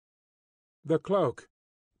The Cloak,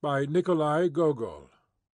 by Gogol.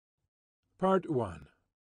 Part I.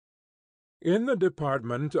 In the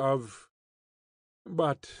department of—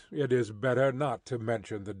 But it is better not to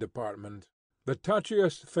mention the department. The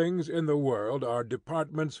touchiest things in the world are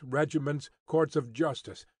departments, regiments, courts of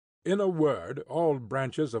justice, in a word, all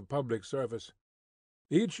branches of public service.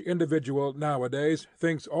 Each individual nowadays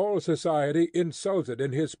thinks all society insulted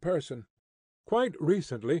in his person. Quite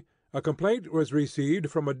recently a complaint was received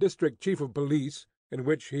from a district chief of police, in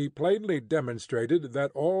which he plainly demonstrated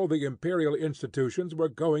that all the imperial institutions were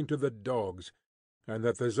going to the dogs, and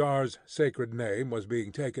that the Tsar's sacred name was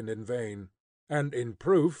being taken in vain; and in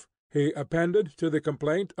proof he appended to the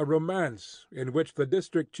complaint a romance, in which the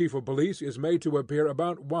district chief of police is made to appear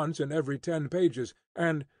about once in every 10 pages,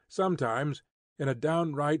 and sometimes in a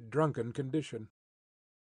downright drunken condition.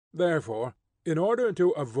 Therefore, in order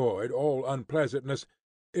to avoid all unpleasantness,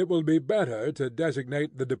 it will be better to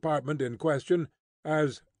designate the department in question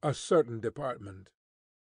as a certain department.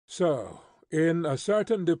 So, in a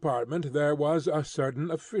certain department there was a certain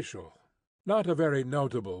official, not a very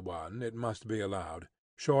notable one, it must be allowed,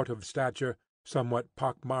 short of stature, somewhat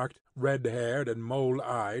pock-marked, red-haired, and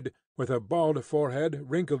mole-eyed, with a bald forehead,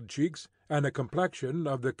 wrinkled cheeks, and a complexion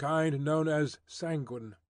of the kind known as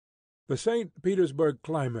sanguine. The St. Petersburg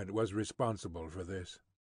climate was responsible for this.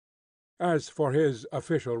 As for his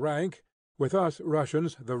official rank, with us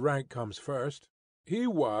Russians the rank comes first, he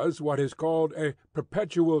was what is called a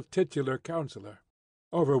perpetual titular councillor,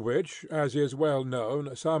 over which, as is well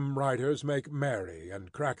known, some writers make merry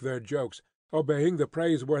and crack their jokes, obeying the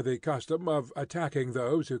praiseworthy custom of attacking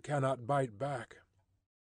those who cannot bite back.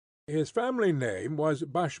 His family name was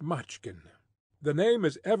Bashmachkin. The name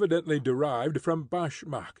is evidently derived from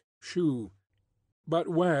bashmak, shoe, but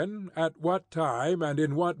when, at what time, and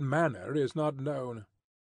in what manner is not known.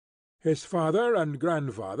 His father and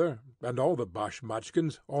grandfather, and all the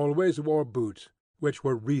Bashmachkins, always wore boots, which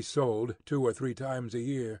were resoled 2 or 3 times a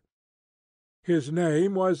year. His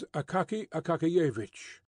name was Akaky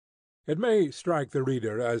Akakiyevich. It may strike the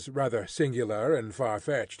reader as rather singular and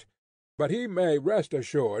far-fetched, but he may rest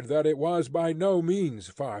assured that it was by no means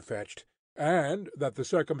far-fetched, and that the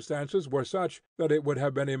circumstances were such that it would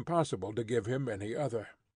have been impossible to give him any other.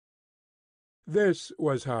 This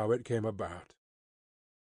was how it came about.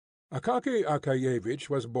 Akaky Akakiyevich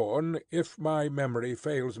was born, if my memory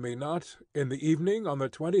fails me not, in the evening on the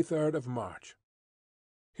 23rd of March.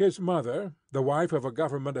 His mother, the wife of a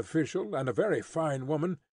government official and a very fine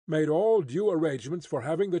woman, made all due arrangements for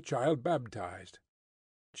having the child baptized.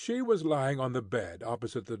 She was lying on the bed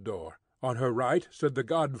opposite the door. On her right stood the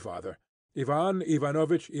godfather, Ivan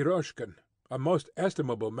Ivanovitch Eroshkin, a most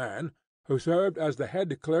estimable man, who served as the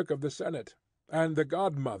head clerk of the Senate, and the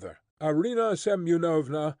godmother, Arina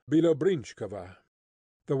Semyonovna Bilobrinchkova,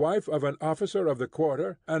 the wife of an officer of the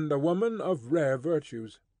quarter, and a woman of rare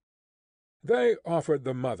virtues. They offered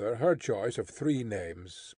the mother her choice of 3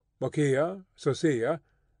 names, Mokia, Sosia,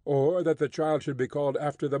 or that the child should be called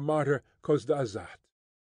after the martyr Kozdazat.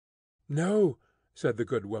 "No," said the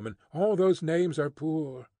good woman, "all those names are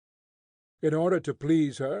poor." In order to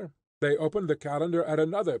please her, they opened the calendar at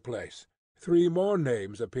another place. 3 more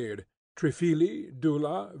names appeared, Trifili,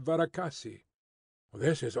 Dula, Varakasi.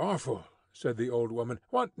 "This is awful," said the old woman.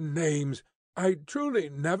 "What names! I truly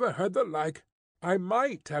never heard the like. I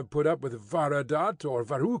might have put up with Varadat or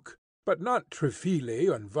Varuk, but not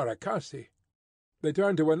Trifili and Varakasi." They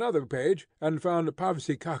turned to another page, and found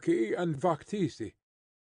Pavsikaki and Vaktisi.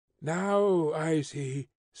 "Now I see,"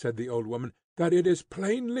 said the old woman, "that it is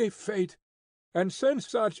plainly fate. And since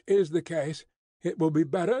such is the case, it will be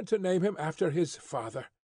better to name him after his father.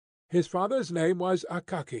 His father's name was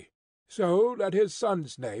Akaky, so let his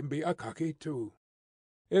son's name be Akaky too."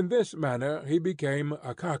 In this manner he became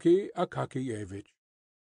Akaky Akakiyevich.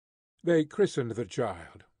 They christened the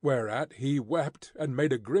child, whereat he wept and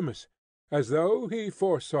made a grimace, as though he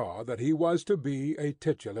foresaw that he was to be a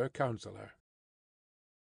titular councillor.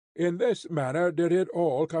 In this manner did it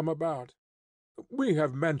all come about. We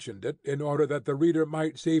have mentioned it in order that the reader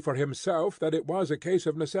might see for himself that it was a case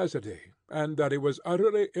of necessity, and that it was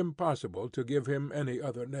utterly impossible to give him any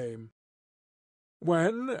other name.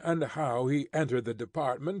 When and how he entered the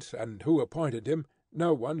department, and who appointed him,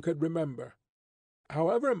 no one could remember.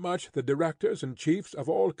 However much the directors and chiefs of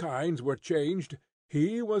all kinds were changed,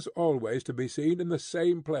 he was always to be seen in the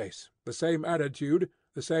same place, the same attitude,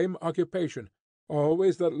 the same occupation,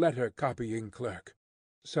 always the letter-copying clerk,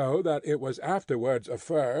 so that it was afterwards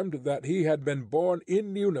affirmed that he had been born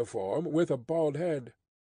in uniform with a bald head.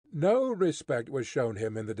 No respect was shown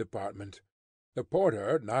him in the department. The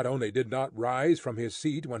porter not only did not rise from his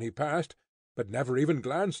seat when he passed, but never even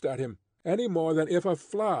glanced at him, any more than if a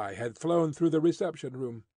fly had flown through the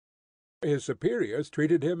reception-room. His superiors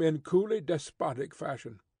treated him in coolly despotic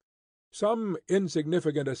fashion. Some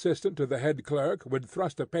insignificant assistant to the head clerk would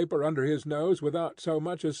thrust a paper under his nose without so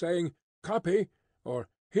much as saying, "Copy," or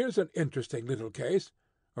 "Here's an interesting little case,"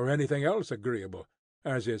 or anything else agreeable,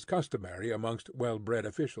 as is customary amongst well-bred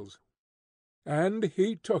officials. And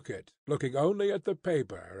he took it, looking only at the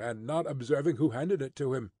paper, and not observing who handed it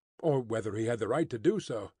to him, or whether he had the right to do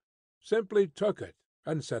so, simply took it,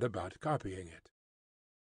 and set about copying it.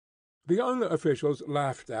 The young officials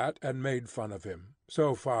laughed at and made fun of him,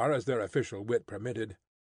 so far as their official wit permitted,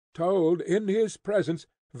 told in his presence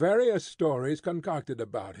various stories concocted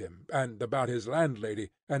about him, and about his landlady,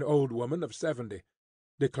 an old woman of 70,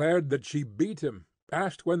 declared that she beat him,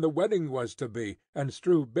 asked when the wedding was to be, and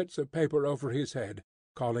strew bits of paper over his head,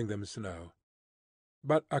 calling them snow.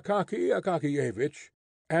 But Akaky Akakiyevich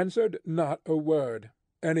answered not a word,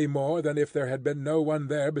 any more than if there had been no one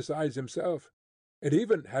there besides himself. It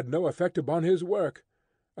even had no effect upon his work.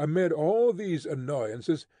 Amid all these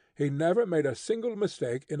annoyances he never made a single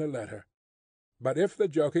mistake in a letter. But if the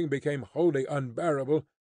joking became wholly unbearable,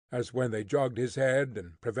 as when they jogged his head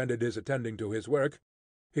and prevented his attending to his work,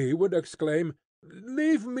 he would exclaim,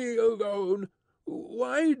 "Leave me alone!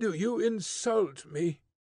 Why do you insult me?"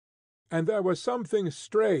 And there was something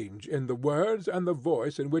strange in the words and the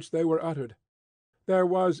voice in which they were uttered. There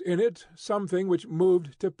was in it something which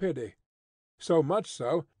moved to pity. So much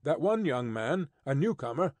so that one young man, a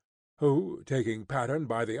newcomer, who, taking pattern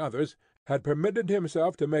by the others, had permitted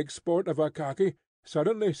himself to make sport of Akaky,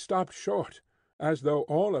 suddenly stopped short, as though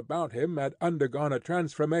all about him had undergone a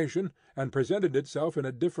transformation and presented itself in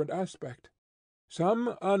a different aspect.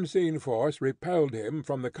 Some unseen force repelled him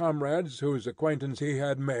from the comrades whose acquaintance he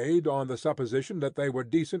had made on the supposition that they were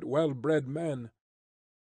decent, well-bred men.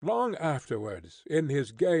 Long afterwards, in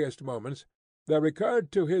his gayest moments, there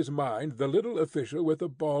recurred to his mind the little official with the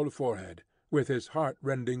bald forehead, with his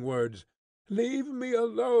heart-rending words, "Leave me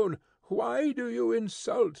alone! Why do you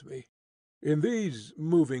insult me?" In these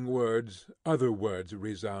moving words other words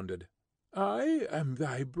resounded. "I am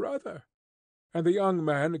thy brother." And the young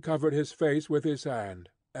man covered his face with his hand,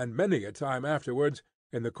 and many a time afterwards,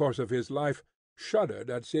 in the course of his life, shuddered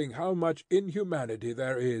at seeing how much inhumanity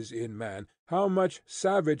there is in man, how much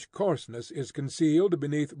savage coarseness is concealed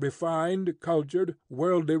beneath refined, cultured,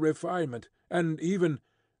 worldly refinement, and even,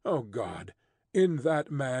 O God, in that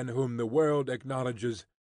man whom the world acknowledges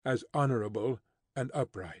as honourable and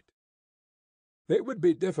upright. It would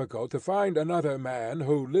be difficult to find another man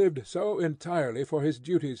who lived so entirely for his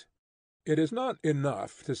duties. It is not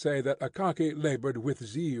enough to say that Akaky laboured with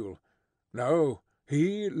zeal. No,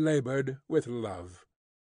 he laboured with love.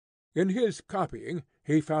 In his copying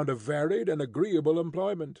he found a varied and agreeable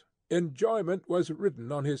employment. Enjoyment was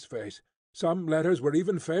written on his face. Some letters were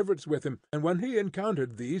even favourites with him, and when he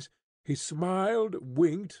encountered these, he smiled,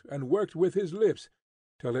 winked, and worked with his lips,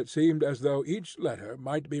 till it seemed as though each letter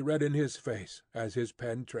might be read in his face as his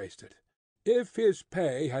pen traced it. If his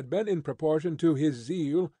pay had been in proportion to his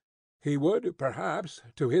zeal, he would, perhaps,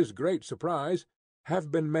 to his great surprise,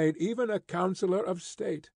 have been made even a councillor of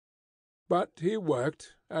state. But he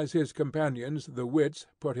worked, as his companions, the wits,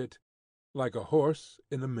 put it, like a horse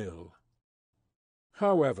in a mill.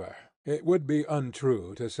 However, it would be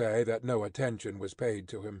untrue to say that no attention was paid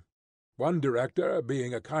to him. One director,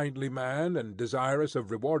 being a kindly man, and desirous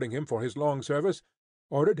of rewarding him for his long service,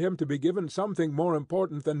 ordered him to be given something more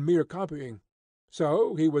important than mere copying.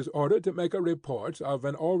 So he was ordered to make a report of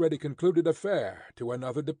an already concluded affair to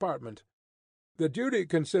another department, the duty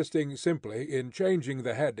consisting simply in changing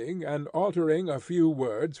the heading and altering a few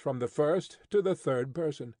words from the first to the third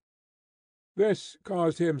person. This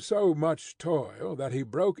caused him so much toil that he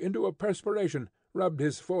broke into a perspiration, rubbed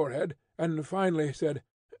his forehead, and finally said,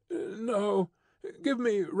 "No, give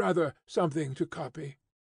me rather something to copy."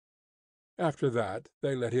 After that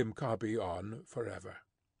they let him copy on forever.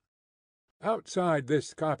 Outside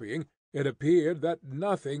this copying, it appeared that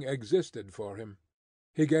nothing existed for him.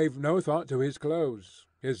 He gave no thought to his clothes.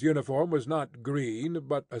 His uniform was not green,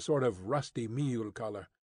 but a sort of rusty meal colour.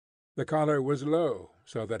 The collar was low,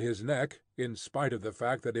 so that his neck, in spite of the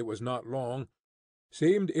fact that it was not long,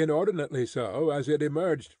 seemed inordinately so as it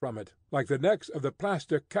emerged from it, like the necks of the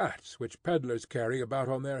plaster cats which pedlars carry about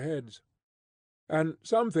on their heads. And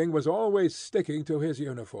something was always sticking to his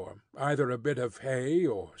uniform, either a bit of hay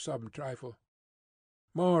or some trifle.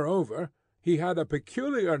 Moreover, he had a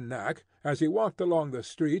peculiar knack, as he walked along the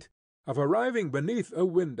street, of arriving beneath a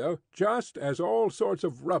window just as all sorts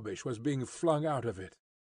of rubbish was being flung out of it.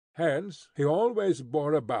 Hence he always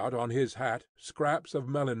bore about on his hat scraps of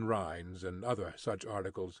melon rinds and other such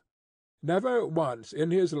articles. Never once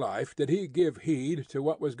in his life did he give heed to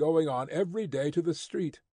what was going on every day to the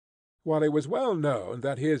street, while it was well known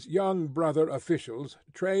that his young brother officials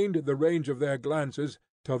trained the range of their glances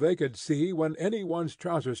till they could see when any one's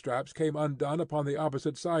trouser-straps came undone upon the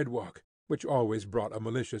opposite sidewalk, which always brought a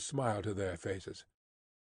malicious smile to their faces.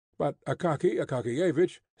 But Akaky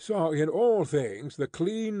Akakiyevich saw in all things the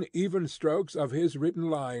clean, even strokes of his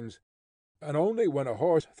written lines, and only when a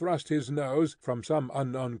horse thrust his nose from some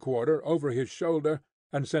unknown quarter over his shoulder,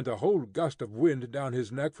 and sent a whole gust of wind down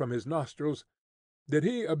his neck from his nostrils, did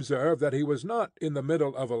he observe that he was not in the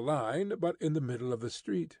middle of a line, but in the middle of the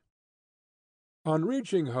street. On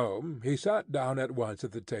reaching home, he sat down at once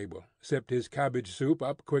at the table, sipped his cabbage soup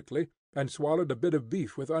up quickly, and swallowed a bit of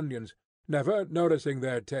beef with onions, never noticing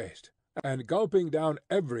their taste, and gulping down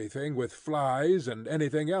everything with flies and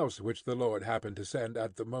anything else which the Lord happened to send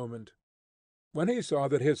at the moment. When he saw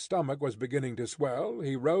that his stomach was beginning to swell,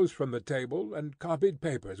 he rose from the table and copied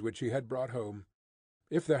papers which he had brought home.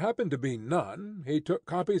 If there happened to be none, he took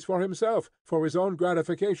copies for himself, for his own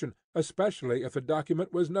gratification, especially if the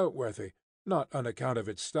document was noteworthy, not on account of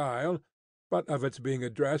its style, but of its being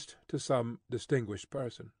addressed to some distinguished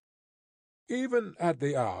person. Even at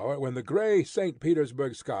the hour when the grey St.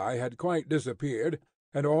 Petersburg sky had quite disappeared,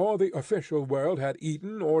 and all the official world had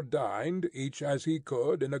eaten or dined, each as he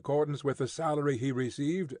could, in accordance with the salary he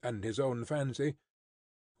received and his own fancy,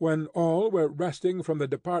 when all were resting from the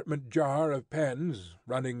department jar of pens,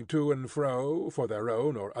 running to and fro, for their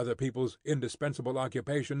own or other people's indispensable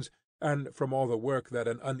occupations, and from all the work that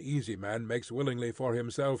an uneasy man makes willingly for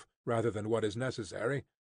himself rather than what is necessary,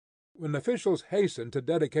 when officials hasten to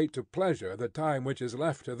dedicate to pleasure the time which is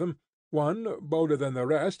left to them, one, bolder than the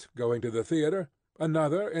rest, going to the theatre,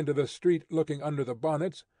 another into the street looking under the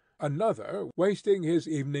bonnets, another wasting his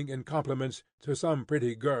evening in compliments to some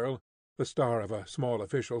pretty girl, the star of a small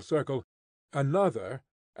official circle, another,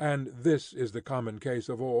 and this is the common case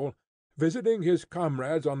of all, visiting his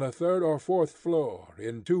comrades on the third or fourth floor,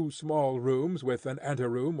 in two small rooms with an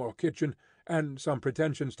anteroom or kitchen, and some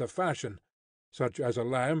pretensions to fashion, such as a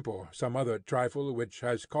lamp or some other trifle which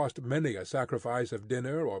has cost many a sacrifice of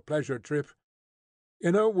dinner or pleasure trip.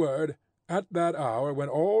 In a word, at that hour when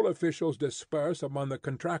all officials disperse among the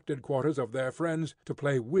contracted quarters of their friends to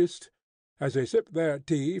play whist, as they sip their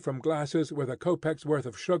tea from glasses with a kopek's worth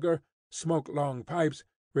of sugar, smoke long pipes,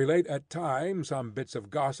 relate at times some bits of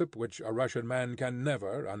gossip which a Russian man can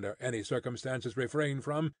never, under any circumstances, refrain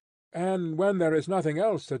from, and when there is nothing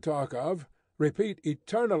else to talk of, repeat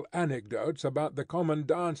eternal anecdotes about the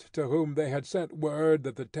commandant to whom they had sent word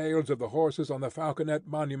that the tails of the horses on the Falconet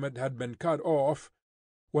Monument had been cut off,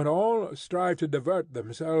 when all strive to divert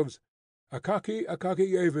themselves, Akaky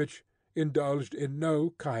Akakiyevich indulged in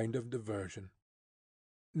no kind of diversion.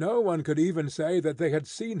 No one could even say that they had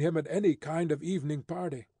seen him at any kind of evening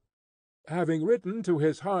party. Having written to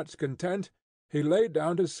his heart's content, he lay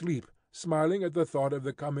down to sleep, smiling at the thought of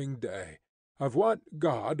the coming day, of what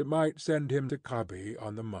God might send him to copy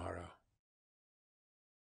on the morrow.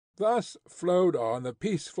 Thus flowed on the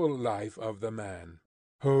peaceful life of the man,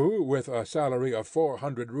 who, with a salary of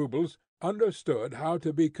 400 roubles, understood how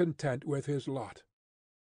to be content with his lot.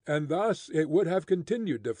 And thus it would have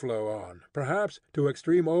continued to flow on, perhaps to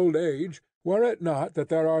extreme old age, were it not that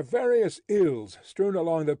there are various ills strewn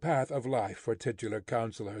along the path of life for titular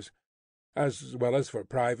councillors, as well as for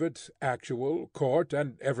private, actual, court,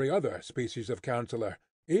 and every other species of councillor,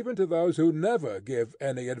 even to those who never give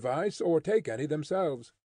any advice or take any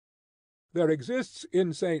themselves. There exists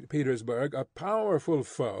in St. Petersburg a powerful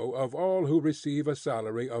foe of all who receive a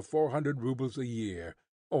salary of 400 roubles a year,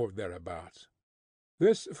 or thereabouts.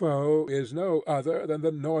 This foe is no other than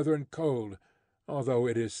the northern cold, although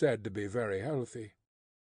it is said to be very healthy.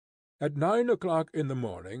 At 9 o'clock in the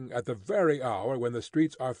morning, at the very hour when the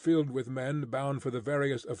streets are filled with men bound for the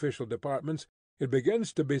various official departments, it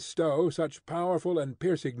begins to bestow such powerful and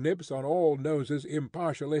piercing nips on all noses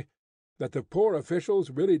impartially, that the poor officials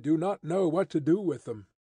really do not know what to do with them.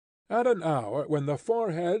 At an hour when the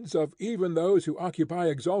foreheads of even those who occupy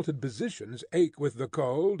exalted positions ache with the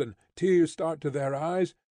cold, and tears start to their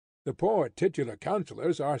eyes, the poor titular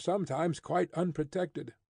councillors are sometimes quite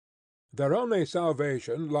unprotected. Their only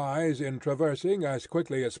salvation lies in traversing as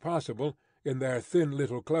quickly as possible, in their thin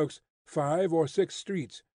little cloaks, 5 or 6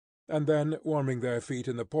 streets, and then warming their feet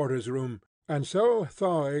in the porter's room, and so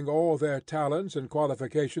thawing all their talents and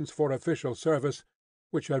qualifications for official service,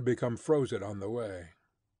 which had become frozen on the way.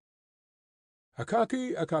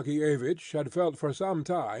 Akaky Akakiyevich had felt for some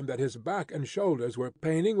time that his back and shoulders were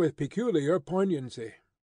paining with peculiar poignancy,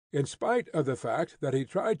 in spite of the fact that he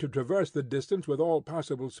tried to traverse the distance with all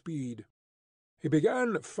possible speed. He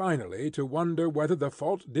began finally to wonder whether the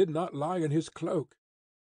fault did not lie in his cloak.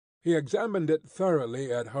 He examined it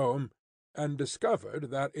thoroughly at home, and discovered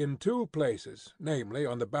that in two places, namely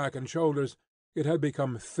on the back and shoulders, it had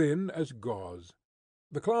become thin as gauze.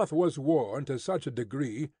 The cloth was worn to such a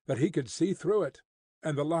degree that he could see through it,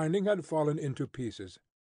 and the lining had fallen into pieces.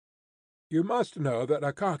 You must know that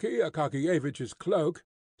Akaky Akakiyevich's cloak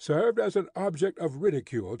served as an object of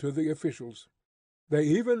ridicule to the officials. They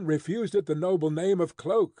even refused it the noble name of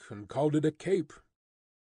cloak, and called it a cape.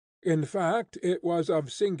 In fact, it was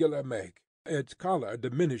of singular make, its colour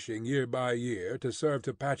diminishing year by year to serve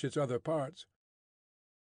to patch its other parts.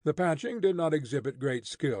 The patching did not exhibit great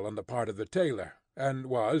skill on the part of the tailor, and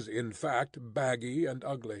was, in fact, baggy and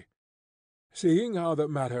ugly. Seeing how the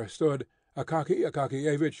matter stood, Akaky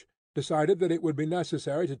Akakiyevich decided that it would be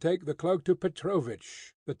necessary to take the cloak to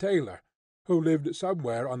Petrovich, the tailor, who lived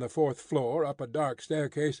somewhere on the fourth floor up a dark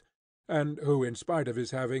staircase, and who, in spite of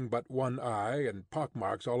his having but one eye and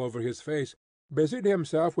pock-marks all over his face, busied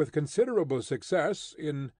himself with considerable success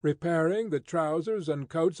in repairing the trousers and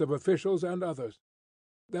coats of officials and others.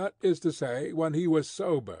 That is to say, when he was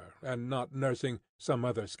sober, and not nursing some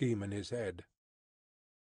other scheme in his head.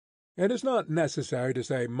 It is not necessary to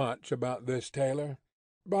say much about this tailor,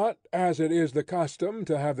 but as it is the custom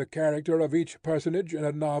to have the character of each personage in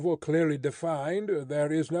a novel clearly defined,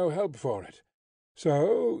 there is no help for it.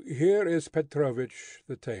 So here is Petrovich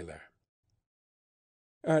the tailor.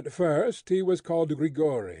 At first he was called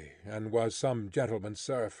Grigory, and was some gentleman's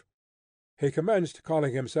serf. He commenced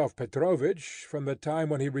calling himself Petrovich from the time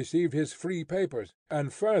when he received his free papers,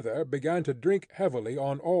 and further began to drink heavily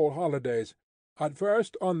on all holidays, at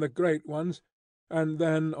first on the great ones, and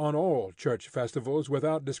then on all church festivals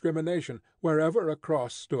without discrimination, wherever a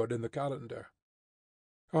cross stood in the calendar.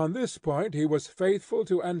 On this point he was faithful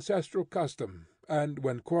to ancestral custom, and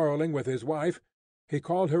when quarrelling with his wife, he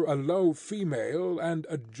called her a low female and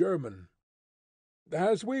a German.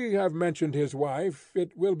 As we have mentioned his wife,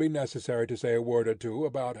 it will be necessary to say a word or two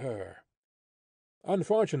about her.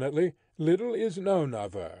 Unfortunately, little is known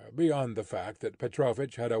of her, beyond the fact that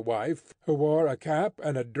Petrovich had a wife who wore a cap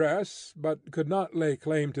and a dress, but could not lay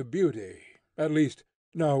claim to beauty. At least,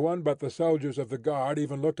 no one but the soldiers of the guard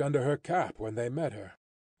even looked under her cap when they met her.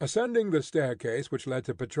 Ascending the staircase which led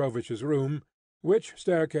to Petrovich's room, which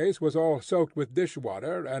staircase was all soaked with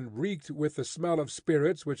dish-water, and reeked with the smell of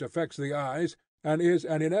spirits which affects the eyes, and is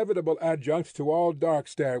an inevitable adjunct to all dark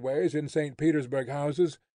stairways in St. Petersburg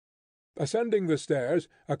houses, ascending the stairs,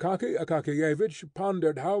 Akaky Akakiyevich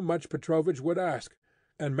pondered how much Petrovich would ask,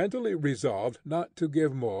 and mentally resolved not to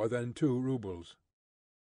give more than 2 roubles.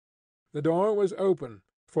 The door was open,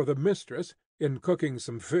 for the mistress, in cooking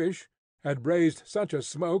some fish, had raised such a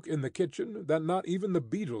smoke in the kitchen that not even the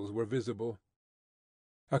beetles were visible.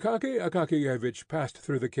 Akaky Akakiyevich passed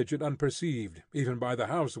through the kitchen unperceived, even by the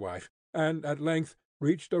housewife, and at length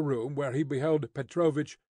reached a room where he beheld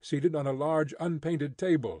Petrovich seated on a large unpainted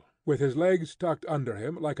table, with his legs tucked under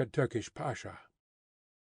him like a Turkish pasha.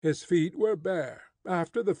 His feet were bare,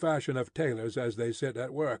 after the fashion of tailors as they sit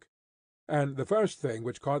at work, and the first thing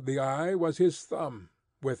which caught the eye was his thumb,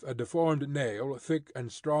 with a deformed nail thick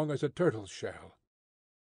and strong as a turtle's shell.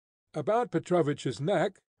 About Petrovich's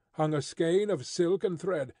neck hung a skein of silk and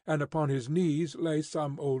thread, and upon his knees lay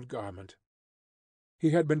some old garment. He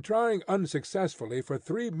had been trying unsuccessfully for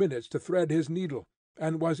 3 minutes to thread his needle,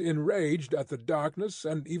 and was enraged at the darkness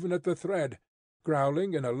and even at the thread,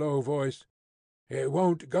 growling in a low voice, "It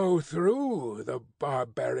won't go through, the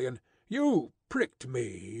barbarian! You pricked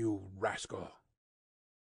me, you rascal!"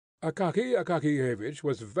 Akaky Akakiyevich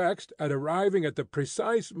was vexed at arriving at the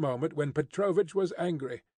precise moment when Petrovich was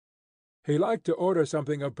angry. He liked to order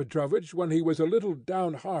something of Petrovich when he was a little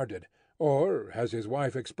downhearted, or, as his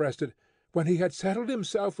wife expressed it, when he had settled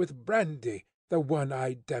himself with brandy, the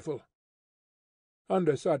one-eyed devil.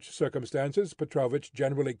 Under such circumstances Petrovich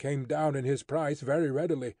generally came down in his price very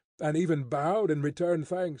readily, and even bowed and returned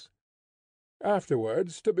thanks.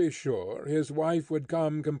 Afterwards, to be sure, his wife would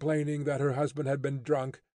come complaining that her husband had been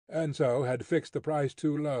drunk, and so had fixed the price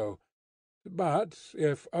too low. But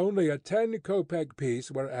if only a 10-kopeck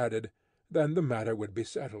piece were added, then the matter would be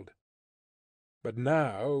settled. But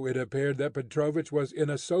now it appeared that Petrovich was in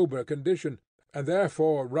a sober condition, and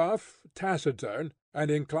therefore rough, taciturn, and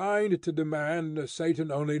inclined to demand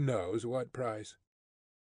Satan only knows what price.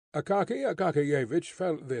 Akaky Akakiyevich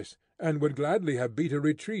felt this, and would gladly have beat a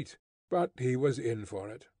retreat, but he was in for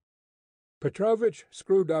it. Petrovich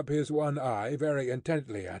screwed up his one eye very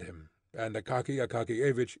intently at him, and Akaky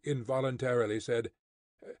Akakiyevich involuntarily said,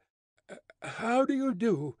 "How do you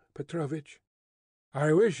do, Petrovich?"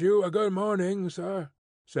 "I wish you a good morning, sir,"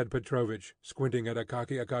 said Petrovitch, squinting at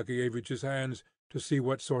Akaky Akakiyevich's hands to see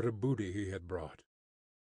what sort of booty he had brought.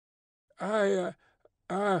 "I,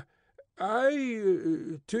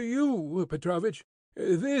 to you, Petrovitch,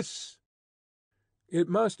 this—" It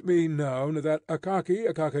must be known that Akaky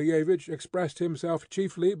Akakiyevich expressed himself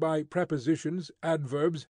chiefly by prepositions,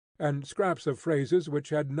 adverbs, and scraps of phrases which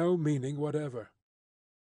had no meaning whatever.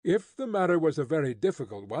 If the matter was a very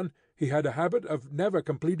difficult one, he had a habit of never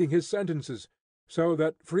completing his sentences, so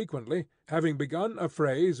that frequently, having begun a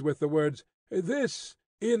phrase with the words, "This,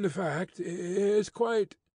 in fact, is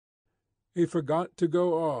quite—" he forgot to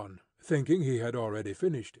go on, thinking he had already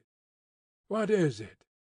finished it. "What is it?"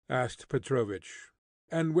 asked Petrovitch,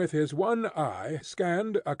 and with his one eye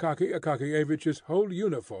scanned Akaky Akakiyevich's whole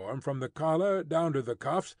uniform from the collar down to the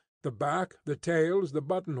cuffs, the back, the tails, the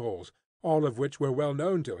buttonholes, all of which were well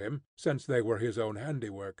known to him, since they were his own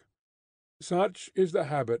handiwork. Such is the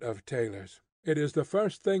habit of tailors. It is the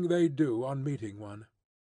first thing they do on meeting one.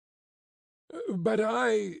 "But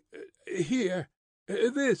here,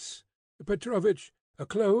 this, Petrovitch, a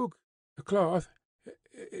cloak, a cloth,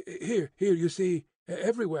 here, you see,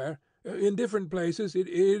 everywhere, in different places, it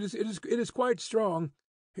is quite strong.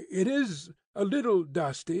 It is a little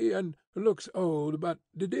dusty, and looks old, but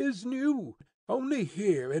it is new. Only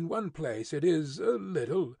here, in one place, it is a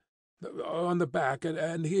little, on the back,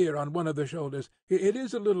 and here on one of the shoulders. It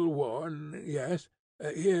is a little worn, yes.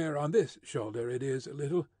 Here on this shoulder it is a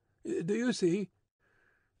little. Do you see?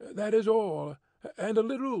 That is all, and a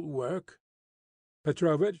little work."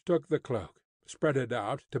 Petrovitch took the cloak, spread it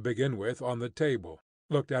out, to begin with, on the table,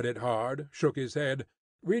 looked at it hard, shook his head,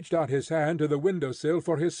 reached out his hand to the window-sill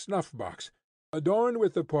for his snuff-box, adorned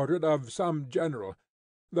with the portrait of some general,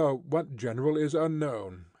 though what general is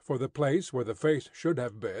unknown, for the place where the face should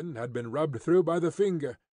have been had been rubbed through by the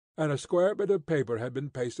finger, and a square bit of paper had been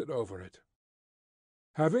pasted over it.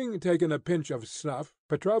 Having taken a pinch of snuff,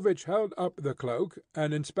 Petrovitch held up the cloak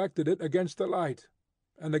and inspected it against the light,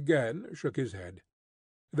 and again shook his head.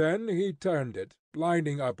 Then he turned it,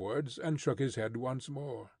 lining upwards, and shook his head once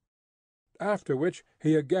more. After which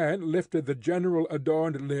he again lifted the general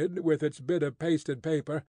adorned lid with its bit of pasted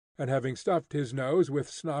paper, and having stuffed his nose with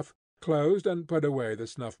snuff, closed and put away the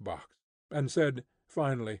snuff-box, and said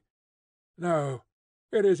finally, "No,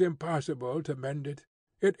 it is impossible to mend it.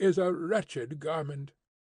 It is a wretched garment."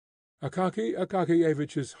 Akaky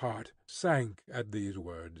Akakiyevich's heart sank at these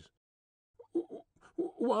words.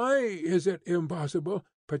 "Why is it impossible,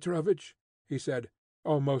 Petrovitch?" he said,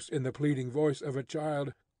 almost in the pleading voice of a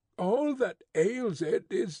child. "All that ails it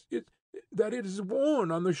is that it is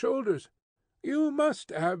worn on the shoulders. You must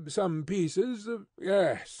have some pieces of—"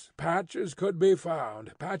 "Yes, patches could be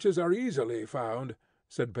found. Patches are easily found,"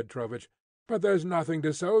 said Petrovitch. "But there's nothing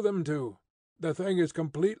to sew them to. The thing is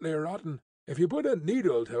completely rotten. If you put a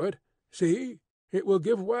needle to it, see, it will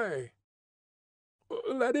give way.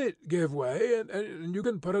 Let it give way, and you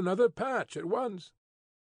can put another patch at once.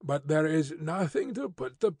 But there is nothing to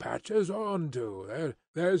put the patches on to.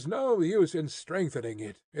 There's no use in strengthening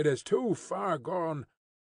it. It is too far gone.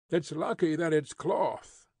 It's lucky that it's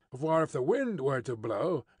cloth, for if the wind were to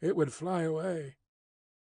blow, it would fly away."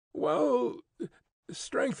 "Well,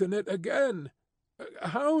 strengthen it again.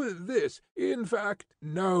 How is this? In fact—"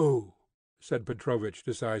 "No," said Petrovitch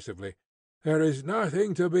decisively. "There is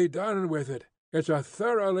nothing to be done with it. It's a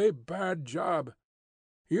thoroughly bad job.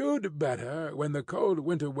 You'd better, when the cold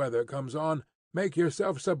winter weather comes on, make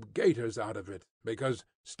yourself some gaiters out of it, because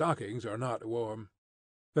stockings are not warm.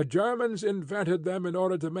 The Germans invented them in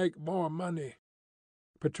order to make more money."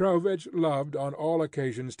 Petrovitch loved on all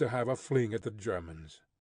occasions to have a fling at the Germans.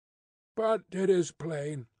 "But it is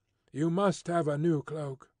plain. You must have a new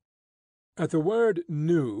cloak." At the word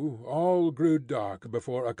 "new" all grew dark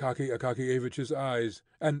before Akaky Akakiyevich's eyes,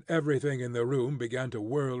 and everything in the room began to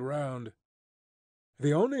whirl round.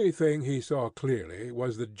 The only thing he saw clearly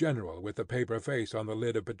was the general with the paper face on the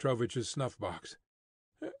lid of Petrovitch's snuff-box.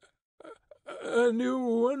 "A new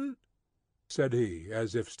one?" said he,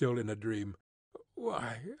 as if still in a dream.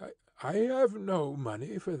 "Why, I have no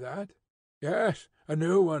money for that." "Yes, a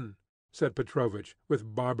new one," said Petrovitch,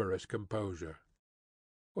 with barbarous composure.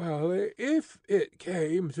 "Well, if it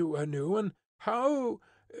came to a new one,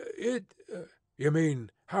 You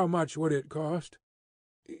mean, how much would it cost?"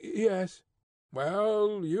 "Yes."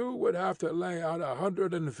 "Well, you would have to lay out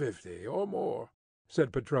 150 or more,"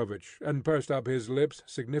 said Petrovitch, and pursed up his lips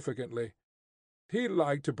significantly. He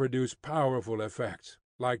liked to produce powerful effects,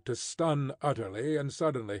 liked to stun utterly and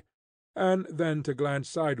suddenly, and then to glance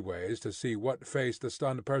sideways to see what face the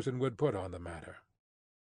stunned person would put on the matter.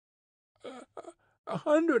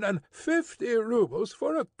 150 roubles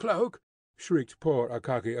for a cloak? shrieked poor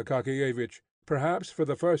Akaky Akakiyevich, perhaps for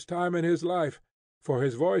the first time in his life, for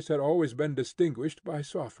his voice had always been distinguished by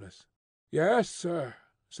softness. "Yes, sir,"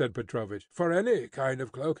 said Petrovich, "for any kind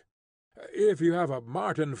of cloak. If you have a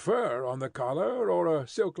marten fur on the collar, or a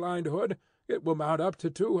silk-lined hood, it will mount up to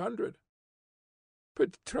 200.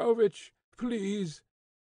 "Petrovich, please,"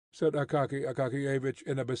 said Akaky Akakiyevich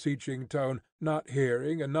in a beseeching tone, not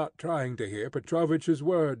hearing and not trying to hear Petrovich's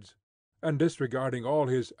words, and disregarding all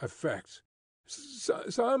his effects.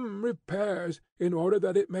 "Some repairs, in order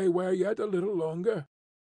that it may wear yet a little longer."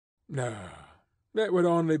 "No, it would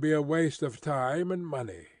only be a waste of time and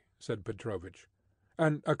money," said Petrovich.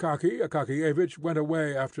 And Akaky Akakiyevich went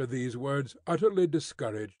away after these words utterly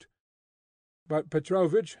discouraged. But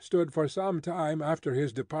Petrovich stood for some time after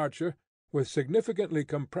his departure with significantly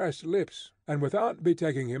compressed lips, and without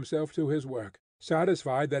betaking himself to his work,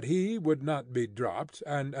 satisfied that he would not be dropped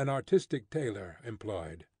and an artistic tailor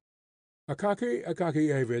employed. Akaky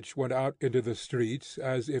Akakiyevich went out into the street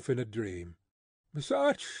as if in a dream.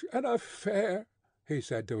 "Such an affair!" he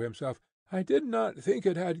said to himself. "I did not think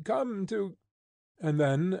it had come to—" And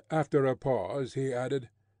then, after a pause, he added,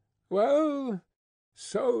 "Well,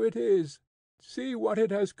 so it is. See what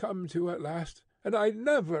it has come to at last, and I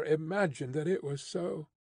never imagined that it was so."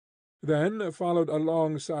 Then followed a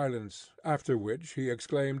long silence, after which he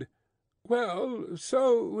exclaimed, "Well,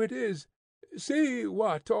 so it is. See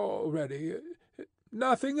what already.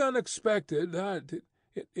 Nothing unexpected, that.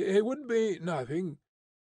 It would be nothing.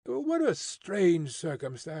 What a strange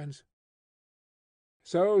circumstance."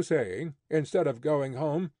 So saying, instead of going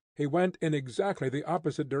home, he went in exactly the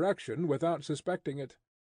opposite direction without suspecting it.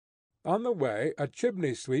 On the way a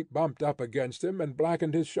chimney-sweep bumped up against him and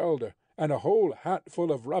blackened his shoulder, and a whole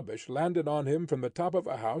hatful of rubbish landed on him from the top of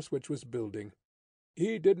a house which was building.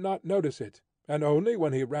 He did not notice it, and only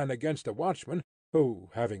when he ran against a watchman, who,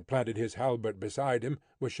 having planted his halberd beside him,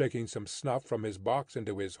 was shaking some snuff from his box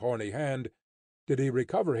into his horny hand, did he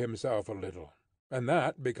recover himself a little, and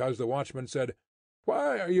that because the watchman said,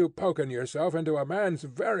 "Why are you poking yourself into a man's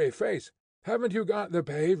very face? Haven't you got the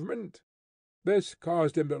pavement?" This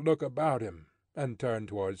caused him to look about him, and turn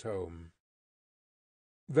towards home.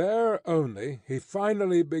 There only he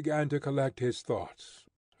finally began to collect his thoughts,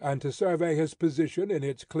 and to survey his position in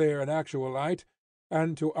its clear and actual light,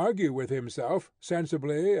 and to argue with himself,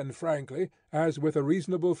 sensibly and frankly, as with a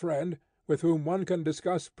reasonable friend, with whom one can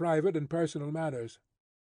discuss private and personal matters.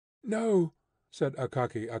 "No," said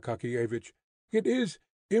Akaky Akakiyevich, "it is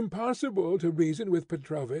impossible to reason with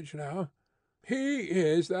Petrovich now. He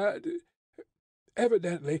is that.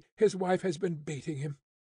 Evidently his wife has been beating him.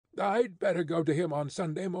 I'd better go to him on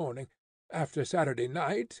Sunday morning. After Saturday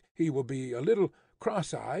night he will be a little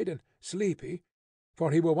cross-eyed and sleepy,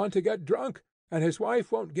 for he will want to get drunk, and his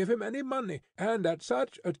wife won't give him any money, and at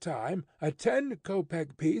such a time a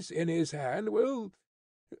 10-kopeck piece in his hand will—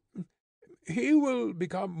 he will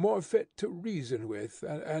become more fit to reason with,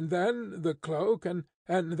 and then the cloak, and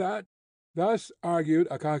that—" Thus argued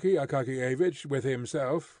Akaky Akakiyevich with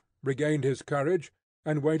himself, regained his courage,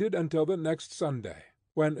 and waited until the next Sunday,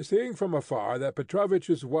 when, seeing from afar that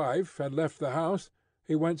Petrovitch's wife had left the house,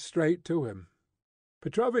 he went straight to him.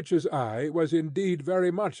 Petrovitch's eye was indeed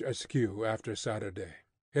very much askew after Saturday.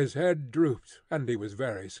 His head drooped, and he was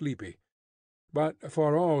very sleepy. But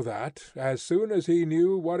for all that, as soon as he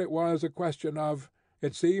knew what it was a question of,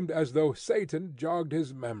 it seemed as though Satan jogged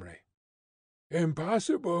his memory.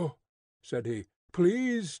 "Impossible," said he.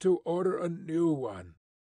 "Please to order a new one."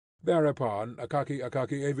 Thereupon Akaky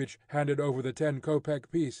Akakiyevich handed over the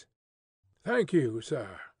 10-kopeck piece. "Thank you,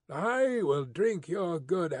 sir. I will drink your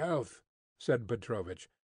good health," said Petrovich.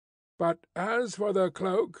 "But as for the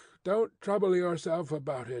cloak, don't trouble yourself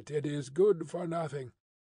about it. It is good for nothing.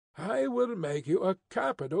 I will make you a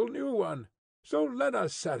capital new one. So let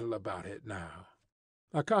us settle about it now."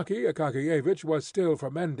 Akaky Akakiyevich was still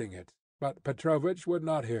for mending it, but Petrovich would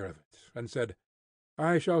not hear of it, and said,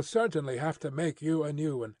 "I shall certainly have to make you a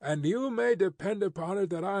new one, and you may depend upon it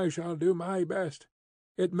that I shall do my best.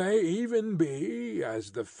 It may even be,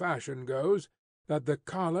 as the fashion goes, that the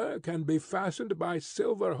collar can be fastened by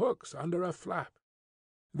silver hooks under a flap."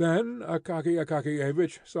 Then Akaky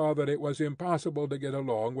Akakiyevich saw that it was impossible to get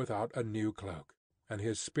along without a new cloak, and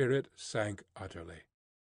his spirit sank utterly.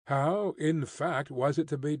 How, in fact, was it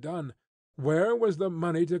to be done? Where was the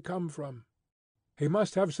money to come from? He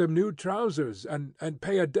must have some new trousers, and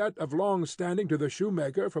pay a debt of long standing to the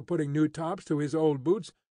shoemaker for putting new tops to his old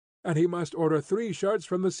boots, and he must order 3 shirts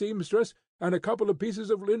from the seamstress, and a couple of pieces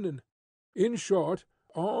of linen. In short,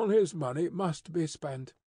 all his money must be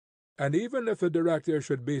spent. and even if the director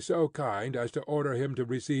should be so kind as to order him to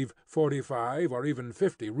receive 45 or even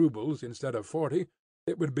 50 roubles instead of 40,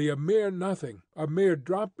 it would be a mere nothing, a mere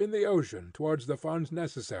drop in the ocean towards the funds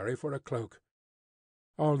necessary for a cloak.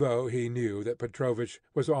 Although he knew that Petrovich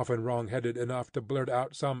was often wrong-headed enough to blurt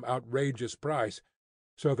out some outrageous price,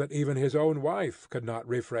 so that even his own wife could not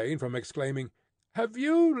refrain from exclaiming, "Have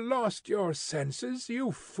you lost your senses,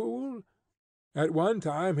 you fool?" At one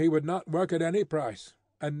time he would not work at any price,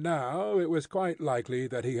 and now it was quite likely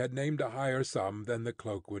that he had named a higher sum than the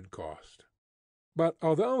cloak would cost. But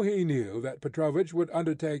although he knew that Petrovich would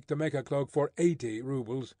undertake to make a cloak for 80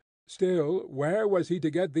 roubles, still where was he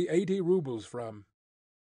to get the 80 roubles from?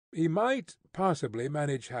 He might possibly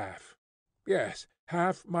manage half. Yes,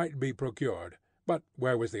 half might be procured, but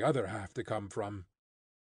where was the other half to come from?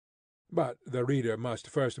 But the reader must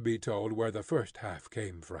first be told where the first half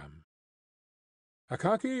came from.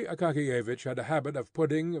 Akaky Akakiyevich had a habit of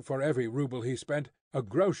putting, for every rouble he spent, a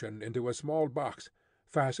groschen into a small box,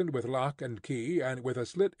 fastened with lock and key, and with a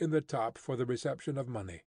slit in the top for the reception of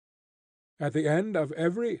money. At the end of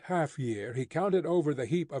every half-year he counted over the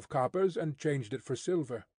heap of coppers and changed it for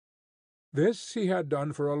silver. This he had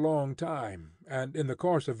done for a long time, and in the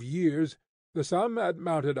course of years the sum had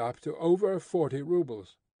mounted up to over 40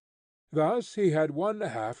 roubles. Thus he had one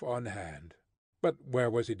half on hand. But where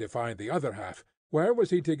was he to find the other half? Where was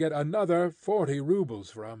he to get another 40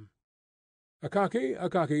 roubles from? Akaky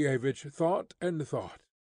Akakiyevich thought,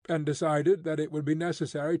 and decided that it would be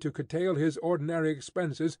necessary to curtail his ordinary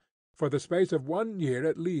expenses for the space of 1 year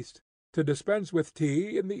at least, to dispense with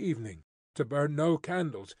tea in the evening, to burn no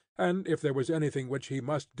candles, and, if there was anything which he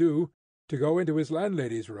must do, to go into his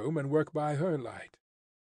landlady's room and work by her light.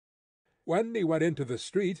 When he went into the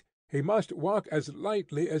street, he must walk as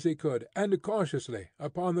lightly as he could, and cautiously,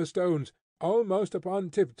 upon the stones, almost upon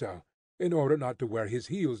tiptoe, in order not to wear his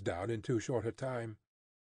heels down in too short a time.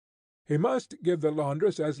 He must give the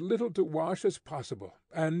laundress as little to wash as possible,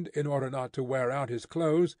 and, in order not to wear out his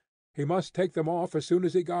clothes, he must take them off as soon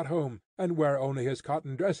as he got home, and wear only his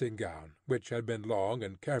cotton dressing-gown, which had been long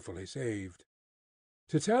and carefully saved.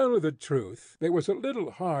 To tell the truth, it was a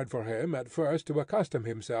little hard for him at first to accustom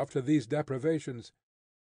himself to these deprivations,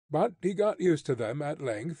 but he got used to them at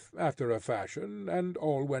length, after a fashion, and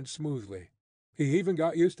all went smoothly. He even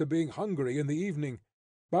got used to being hungry in the evening,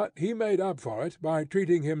 but he made up for it by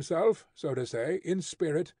treating himself, so to say, in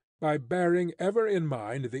spirit, by bearing ever in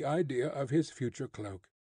mind the idea of his future cloak.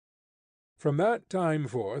 From that time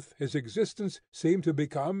forth his existence seemed to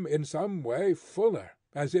become in some way fuller,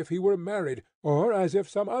 as if he were married, or as if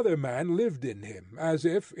some other man lived in him, as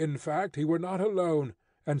if, in fact, he were not alone,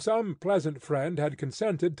 and some pleasant friend had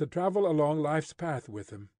consented to travel along life's path with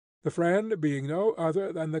him, the friend being no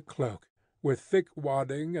other than the cloak, with thick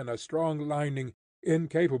wadding and a strong lining,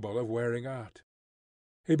 incapable of wearing out.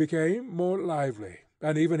 He became more lively,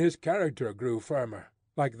 and even his character grew firmer,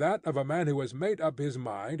 like that of a man who has made up his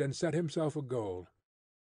mind and set himself a goal.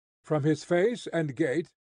 From his face and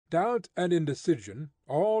gait, doubt and indecision,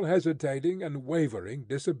 all hesitating and wavering,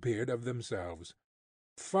 disappeared of themselves.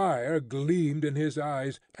 Fire gleamed in his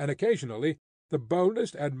eyes, and occasionally the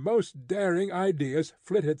boldest and most daring ideas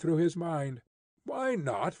flitted through his mind. Why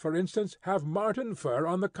not, for instance, have marten fur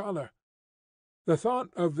on the collar? The thought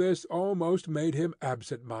of this almost made him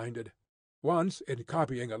absent-minded. Once, in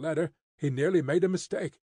copying a letter, he nearly made a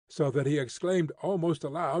mistake, so that he exclaimed almost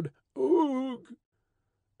aloud, "Oog!"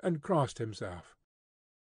 and crossed himself.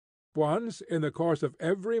 Once, in the course of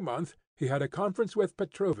every month, he had a conference with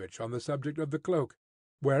Petrovich on the subject of the cloak,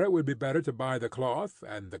 where it would be better to buy the cloth,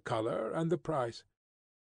 and the colour, and the price.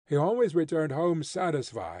 He always returned home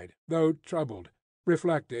satisfied, though troubled,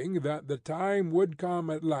 reflecting that the time would come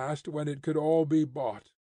at last when it could all be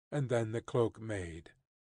bought, and then the cloak made.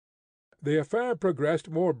 The affair progressed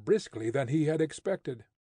more briskly than he had expected.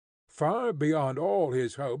 Far beyond all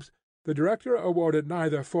his hopes, the director awarded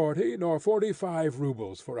neither 40 nor 45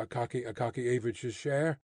 roubles for Akaky Akakiyevich's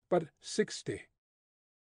share, but 60.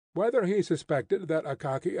 Whether he suspected that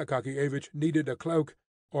Akaky Akakiyevich needed a cloak,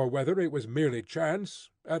 or whether it was merely chance,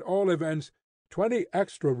 at all events 20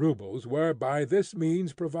 extra roubles were by this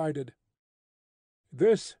means provided.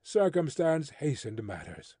 This circumstance hastened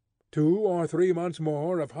matters. 2 or 3 months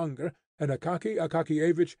more of hunger, and Akaky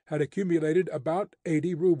Akakiyevich had accumulated about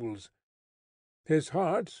 80 roubles. His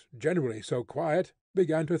heart, generally so quiet,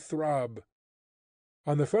 began to throb.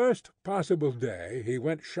 On the first possible day he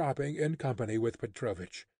went shopping in company with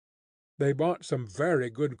Petrovich. They bought some very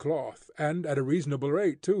good cloth, and at a reasonable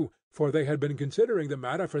rate too, for they had been considering the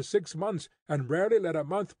matter for 6 months, and rarely let a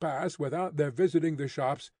month pass without their visiting the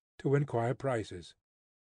shops to inquire prices.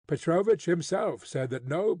 Petrovich himself said that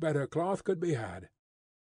no better cloth could be had.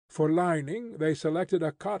 For lining they selected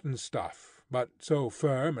a cotton stuff, but so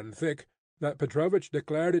firm and thick that Petrovich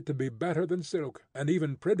declared it to be better than silk, and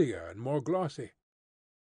even prettier and more glossy.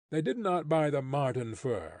 They did not buy the marten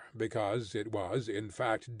fur, because it was, in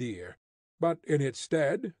fact, dear, but in its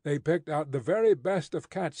stead they picked out the very best of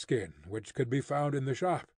catskin which could be found in the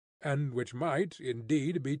shop, and which might,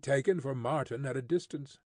 indeed, be taken for marten at a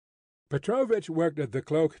distance. Petrovich worked at the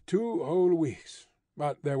cloak 2 whole weeks,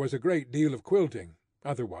 but there was a great deal of quilting,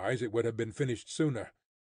 otherwise it would have been finished sooner.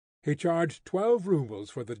 He charged 12 roubles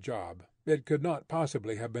for the job. It could not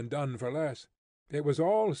possibly have been done for less. It was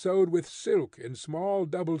all sewed with silk in small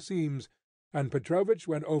double seams, and Petrovich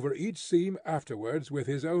went over each seam afterwards with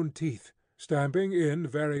his own teeth, stamping in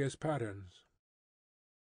various patterns.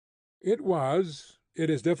 It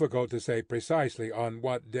is difficult to say precisely on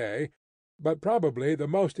what day, but probably the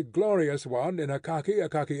most glorious one in Akaky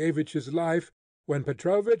Akakiyevich's life, when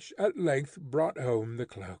Petrovich at length brought home the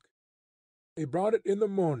cloak. He brought it in the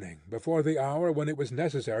morning, before the hour when it was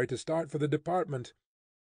necessary to start for the department.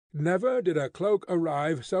 Never did a cloak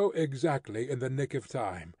arrive so exactly in the nick of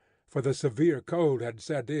time, for the severe cold had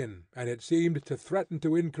set in, and it seemed to threaten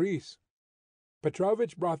to increase.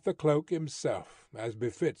 Petrovich brought the cloak himself, as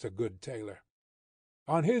befits a good tailor.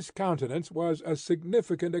 On his countenance was a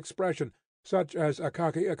significant expression, such as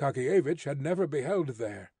Akaky Akakiyevich had never beheld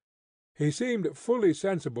there. He seemed fully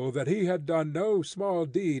sensible that he had done no small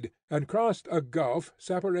deed, and crossed a gulf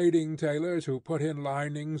separating tailors who put in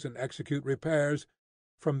linings and execute repairs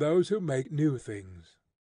from those who make new things.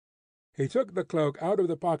 He took the cloak out of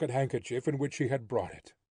the pocket-handkerchief in which he had brought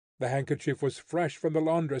it. The handkerchief was fresh from the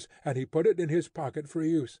laundress, and he put it in his pocket for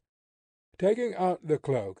use. Taking out the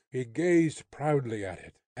cloak, he gazed proudly at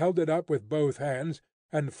it, held it up with both hands,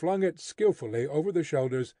 and flung it skilfully over the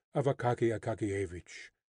shoulders of Akaky Akakiyevich.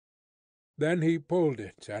 Then he pulled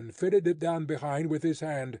it and fitted it down behind with his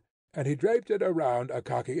hand, and he draped it around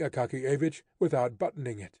Akaky Akakiyevich without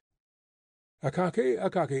buttoning it. Akaky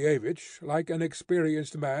Akakiyevich, like an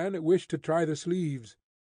experienced man, wished to try the sleeves.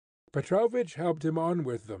 Petrovich helped him on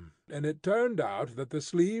with them, and it turned out that the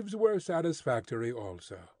sleeves were satisfactory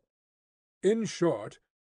also. In short,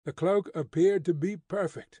 the cloak appeared to be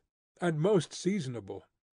perfect, and most seasonable.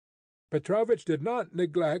 Petrovich did not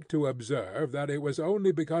neglect to observe that it was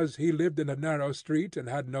only because he lived in a narrow street and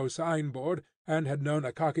had no signboard, and had known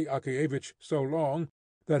Akaky Akakiyevich so long,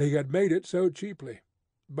 that he had made it so cheaply,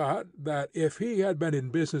 but that if he had been in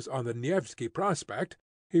business on the Nevsky Prospect,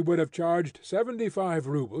 he would have charged 75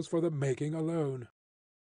 roubles for the making alone.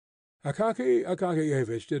 Akaky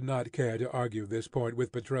Akakiyevich did not care to argue this point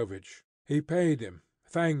with Petrovich. He paid him,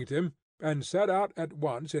 thanked him, and set out at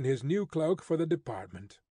once in his new cloak for the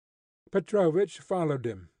department. Petrovich followed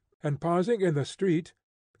him, and pausing in the street,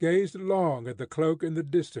 gazed long at the cloak in the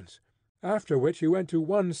distance, after which he went to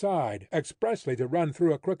one side expressly to run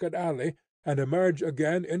through a crooked alley, and emerge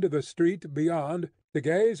again into the street beyond, to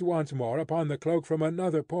gaze once more upon the cloak from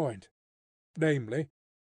another point, namely,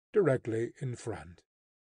 directly in front.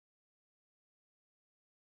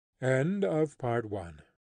 End of Part 1.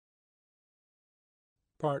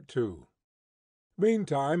 Part 2.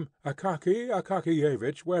 Meantime Akaky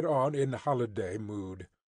Akakiyevich went on in holiday mood.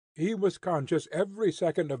 He was conscious every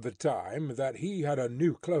second of the time that he had a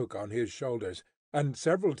new cloak on his shoulders, and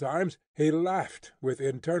several times he laughed with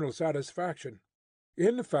internal satisfaction.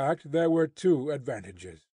 In fact, there were 2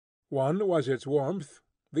 advantages. One was its warmth,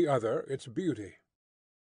 the other its beauty.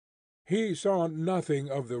 He saw nothing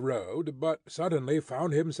of the road, but suddenly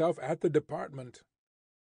found himself at the department.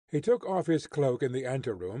 He took off his cloak in the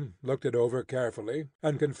anteroom, looked it over carefully,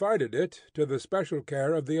 and confided it to the special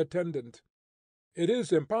care of the attendant. It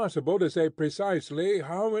is impossible to say precisely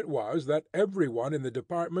how it was that every one in the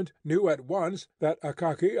department knew at once that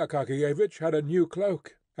Akaky Akakiyevich had a new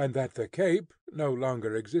cloak, and that the cape no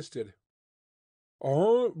longer existed.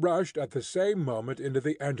 All rushed at the same moment into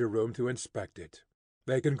the anteroom to inspect it.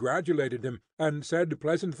 They congratulated him, and said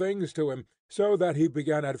pleasant things to him, so that he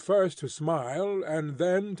began at first to smile, and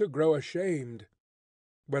then to grow ashamed.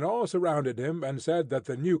 When all surrounded him and said that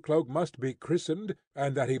the new cloak must be christened,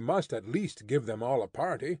 and that he must at least give them all a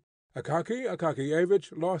party, Akaky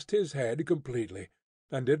Akakiyevich lost his head completely,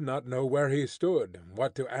 and did not know where he stood,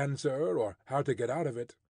 what to answer, or how to get out of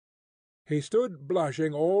it. He stood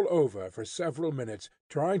blushing all over for several minutes,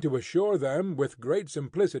 trying to assure them with great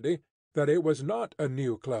simplicity that it was not a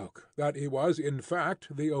new cloak, that it was in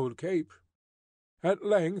fact the old cape. At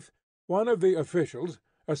length one of the officials,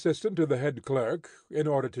 assistant to the head clerk, in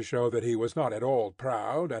order to show that he was not at all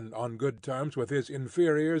proud and on good terms with his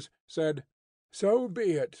inferiors, said, "So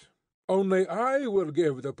be it. Only I will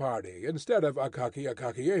give the party instead of Akaky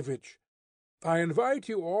Akakiyevich. I invite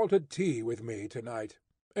you all to tea with me to-night.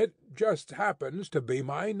 It just happens to be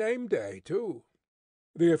my name-day, too."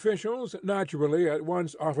 The officials naturally at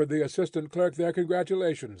once offered the assistant clerk their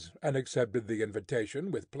congratulations, and accepted the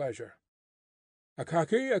invitation with pleasure.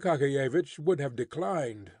 Akaky Akakiyevich would have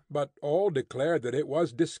declined, but all declared that it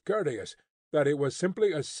was discourteous, that it was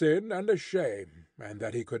simply a sin and a shame, and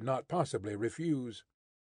that he could not possibly refuse.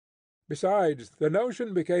 Besides, the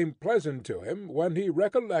notion became pleasant to him when he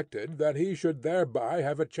recollected that he should thereby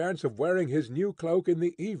have a chance of wearing his new cloak in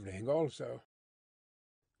the evening also.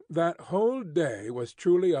 That whole day was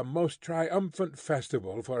truly a most triumphant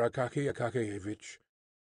festival for Akaky Akakiyevich.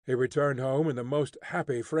 He returned home in the most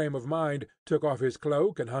happy frame of mind, took off his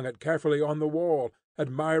cloak and hung it carefully on the wall,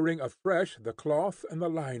 admiring afresh the cloth and the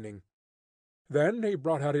lining. Then he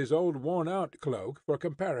brought out his old worn-out cloak for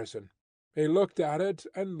comparison. He looked at it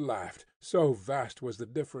and laughed, so vast was the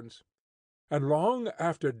difference. And long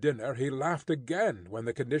after dinner he laughed again when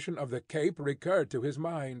the condition of the cape recurred to his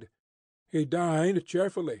mind. He dined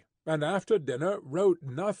cheerfully, and after dinner wrote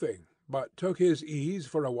nothing, but took his ease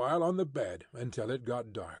for a while on the bed until it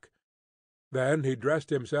got dark. Then he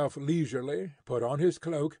dressed himself leisurely, put on his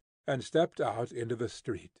cloak, and stepped out into the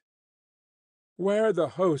street. Where the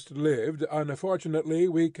host lived, unfortunately,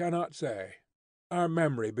 we cannot say. Our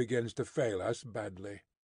memory begins to fail us badly.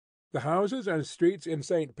 The houses and streets in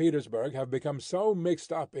St. Petersburg have become so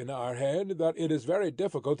mixed up in our head that it is very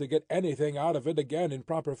difficult to get anything out of it again in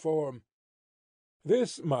proper form.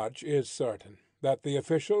 This much is certain, that the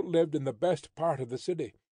official lived in the best part of the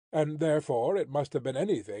city, and therefore it must have been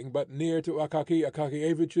anything but near to Akaky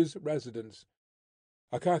Akakiyevich's residence.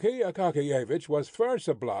 Akaky Akakiyevich was first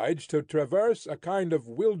obliged to traverse a kind of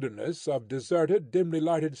wilderness of deserted, dimly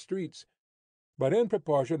lighted streets, but in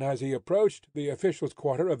proportion as he approached the official's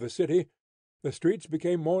quarter of the city, the streets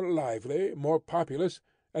became more lively, more populous,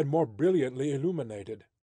 and more brilliantly illuminated.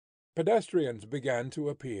 Pedestrians began to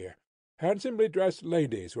appear. Handsomely dressed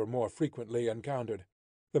ladies were more frequently encountered.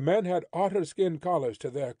 The men had otter-skin collars to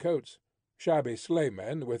their coats. Shabby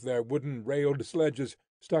sleighmen, with their wooden-railed sledges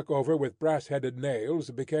stuck over with brass-headed nails,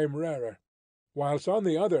 became rarer, whilst on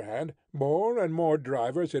the other hand more and more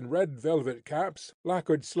drivers in red velvet caps,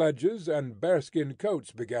 lacquered sledges, and bearskin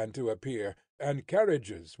coats began to appear, and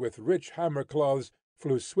carriages with rich hammer-cloths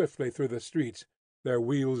flew swiftly through the streets, their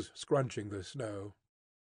wheels scrunching the snow.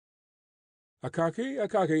 Akaky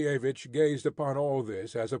Akakiyevich gazed upon all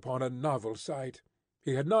this as upon a novel sight.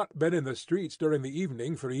 He had not been in the streets during the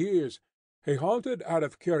evening for years. He halted out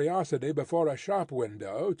of curiosity before a shop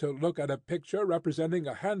window to look at a picture representing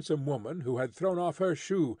a handsome woman who had thrown off her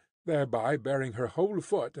shoe, thereby baring her whole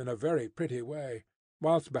foot in a very pretty way,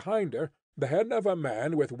 whilst behind her the head of a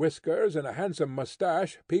man with whiskers and a handsome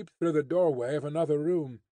moustache peeped through the doorway of another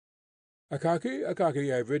room. Akaky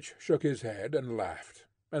Akakiyevich shook his head and laughed,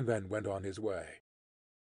 and then went on his way.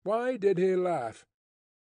 Why did he laugh?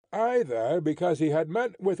 Either because he had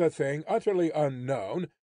met with a thing utterly unknown,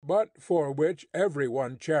 but for which every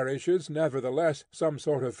one cherishes nevertheless some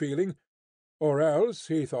sort of feeling, or else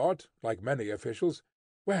he thought, like many officials,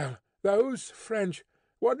 "Well, those French,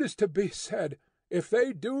 what is to be said? If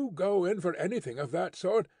they do go in for anything of that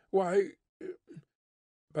sort, why—"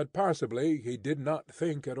 But possibly he did not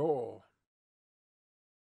think at all.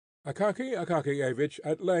 Akaky Akakiyevich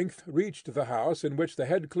at length reached the house in which the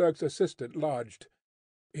head clerk's assistant lodged.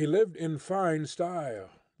 He lived in fine style.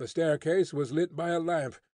 The staircase was lit by a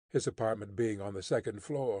lamp, his apartment being on the second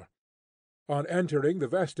floor. On entering the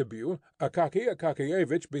vestibule, Akaky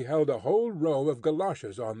Akakiyevich beheld a whole row of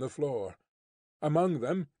galoshes on the floor. Among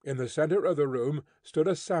them, in the centre of the room, stood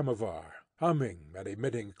a samovar, humming and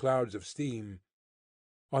emitting clouds of steam.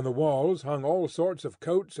 On the walls hung all sorts of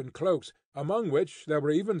coats and cloaks, among which there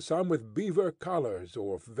were even some with beaver collars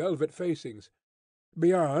or velvet facings.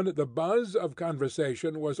 Beyond, the buzz of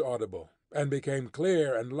conversation was audible, and became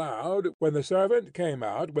clear and loud when the servant came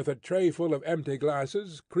out with a tray full of empty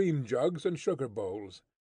glasses, cream jugs, and sugar bowls.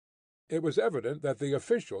 It was evident that the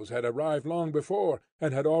officials had arrived long before,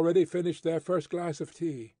 and had already finished their first glass of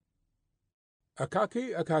tea.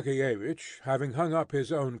 Akaky Akakiyevich, having hung up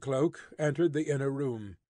his own cloak, entered the inner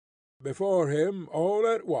room. Before him all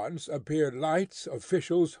at once appeared lights,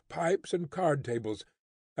 officials, pipes, and card-tables,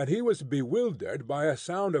 and he was bewildered by a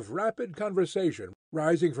sound of rapid conversation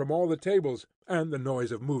rising from all the tables, and the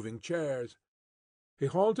noise of moving chairs. He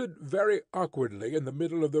halted very awkwardly in the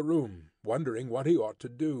middle of the room, wondering what he ought to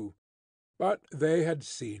do. But they had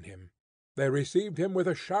seen him. They received him with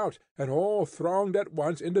a shout, and all thronged at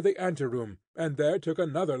once into the anteroom, and there took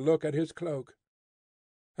another look at his cloak.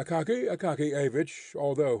 Akaky,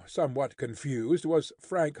 although somewhat confused, was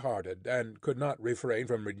frank-hearted, and could not refrain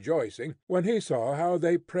from rejoicing when he saw how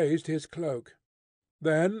they praised his cloak.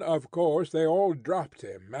 Then, of course, they all dropped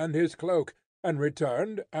him and his cloak, and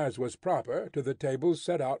returned, as was proper, to the tables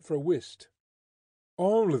set out for whist.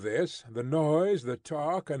 All this, the noise, the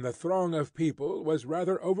talk, and the throng of people, was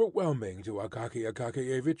rather overwhelming to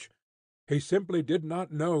Akaky. He simply did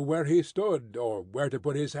not know where he stood, or where to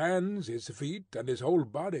put his hands, his feet, and his whole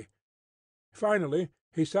body. Finally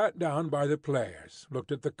he sat down by the players,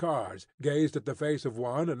 looked at the cards, gazed at the face of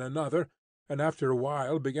one and another, and after a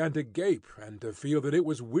while began to gape and to feel that it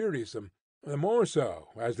was wearisome, the more so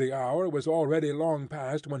as the hour was already long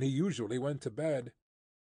past when he usually went to bed.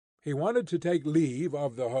 He wanted to take leave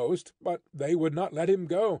of the host, but they would not let him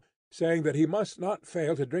go, saying that he must not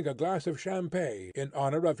fail to drink a glass of champagne in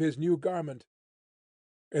honour of his new garment.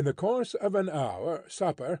 In the course of an hour,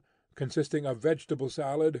 supper, consisting of vegetable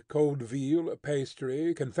salad, cold veal,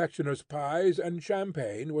 pastry, confectioner's pies, and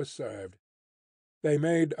champagne, was served. They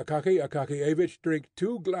made Akaky drink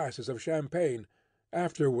 2 glasses of champagne,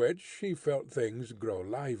 after which he felt things grow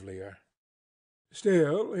livelier.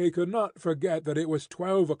 Still he could not forget that it was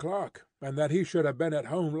 12 o'clock, and that he should have been at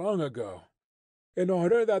home long ago. In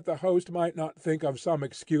order that the host might not think of some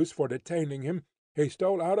excuse for detaining him, he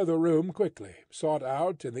stole out of the room quickly, sought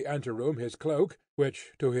out in the anteroom his cloak,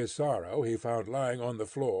 which, to his sorrow, he found lying on the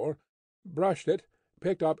floor, brushed it,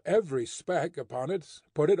 picked up every speck upon it,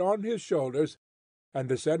 put it on his shoulders, and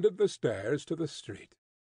descended the stairs to the street.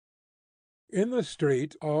 In the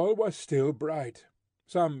street all was still bright.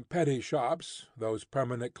 Some petty shops, those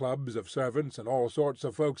permanent clubs of servants and all sorts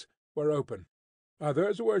of folks, were open.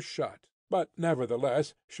 Others were shut, but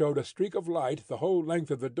nevertheless showed a streak of light the whole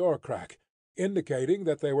length of the door-crack, indicating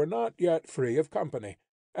that they were not yet free of company,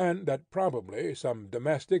 and that probably some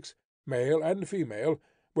domestics, male and female,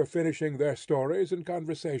 were finishing their stories and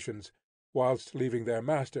conversations, whilst leaving their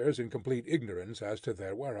masters in complete ignorance as to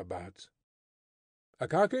their whereabouts.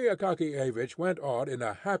 Akaky went on in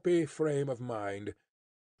a happy frame of mind.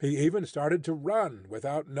 He even started to run,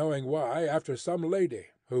 without knowing why, after some lady,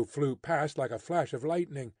 who flew past like a flash of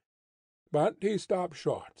lightning. But he stopped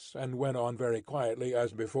short, and went on very quietly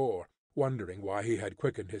as before, wondering why he had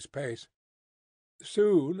quickened his pace.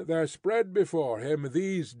 Soon there spread before him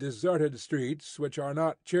these deserted streets which are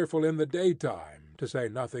not cheerful in the daytime, to say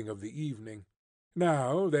nothing of the evening.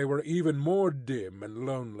 Now they were even more dim and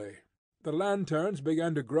lonely. The lanterns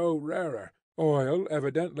began to grow rarer. Oil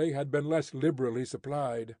evidently had been less liberally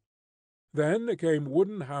supplied. Then came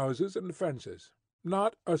wooden houses and fences.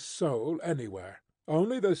 Not a soul anywhere.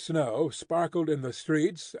 Only the snow sparkled in the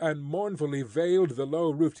streets and mournfully veiled the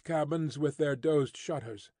low-roofed cabins with their dozed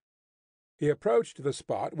shutters. He approached the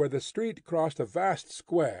spot where the street crossed a vast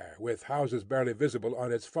square, with houses barely visible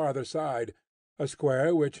on its farther side, a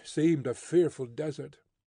square which seemed a fearful desert.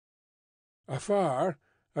 Afar,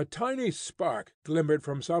 a tiny spark glimmered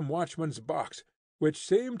from some watchman's box, which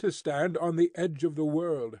seemed to stand on the edge of the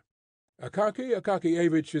world.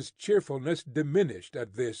 Akaky's cheerfulness diminished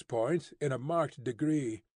at this point in a marked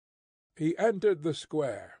degree. He entered the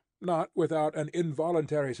square, not without an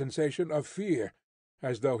involuntary sensation of fear,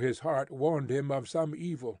 as though his heart warned him of some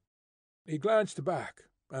evil. He glanced back,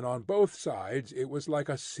 and on both sides it was like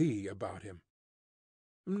a sea about him.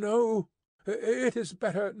 "No, it is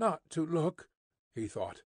better not to look," he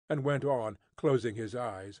thought, and went on, closing his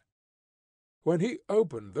eyes. When he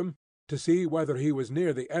opened them, to see whether he was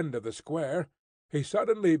near the end of the square, he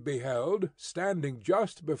suddenly beheld, standing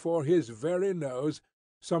just before his very nose,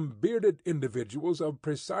 some bearded individuals of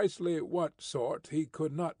precisely what sort he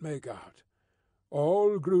could not make out.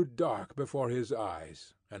 All grew dark before his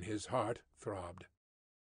eyes, and his heart throbbed.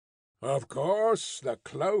 "Of course the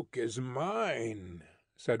cloak is mine,"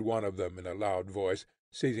 said one of them in a loud voice,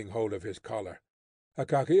 seizing hold of his collar.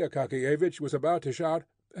 Akaky was about to shout,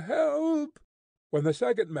 "Help!" when the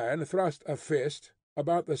second man thrust a fist,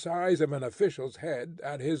 about the size of an official's head,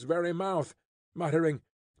 at his very mouth, muttering,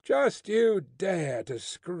 "Just you dare to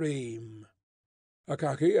scream!"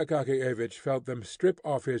 Akaky felt them strip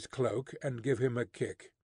off his cloak and give him a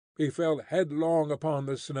kick. He fell headlong upon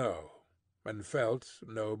the snow, and felt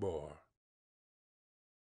no more.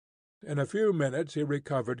 In a few minutes he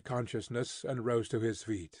recovered consciousness and rose to his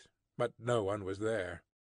feet, but no one was there.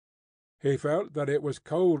 He felt that it was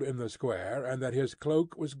cold in the square, and that his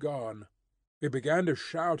cloak was gone. He began to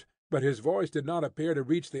shout, but his voice did not appear to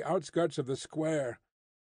reach the outskirts of the square.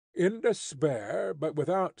 In despair, but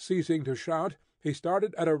without ceasing to shout, he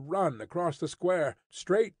started at a run across the square,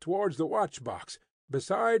 straight towards the watch-box,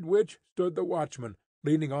 beside which stood the watchman,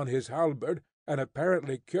 leaning on his halberd, and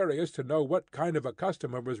apparently curious to know what kind of a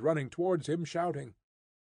customer was running towards him shouting.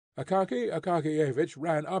 Akaky Akakiyevich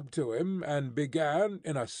ran up to him, and began,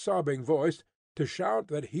 in a sobbing voice, to shout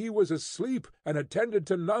that he was asleep, and attended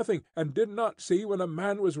to nothing, and did not see when a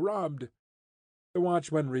man was robbed. The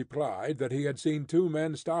watchman replied that he had seen two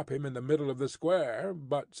men stop him in the middle of the square,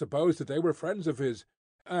 but supposed that they were friends of his,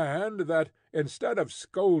 and that, instead of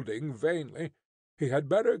scolding vainly, he had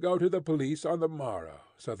better go to the police on the morrow,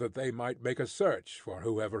 so that they might make a search for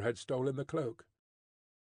whoever had stolen the cloak.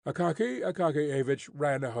 Akaky Akakiyevich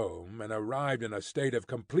ran home, and arrived in a state of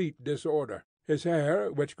complete disorder, his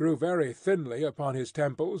hair, which grew very thinly upon his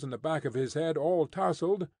temples and the back of his head, all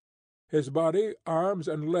tousled, his body, arms,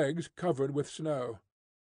 and legs covered with snow.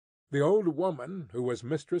 The old woman, who was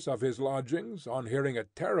mistress of his lodgings, on hearing a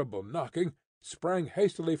terrible knocking, sprang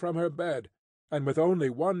hastily from her bed, and with only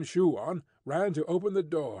one shoe on, ran to open the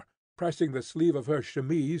door, pressing the sleeve of her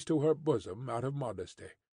chemise to her bosom out of modesty.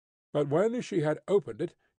 But when she had opened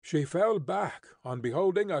it, she fell back on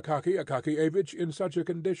beholding Akaky Akakiyevich in such a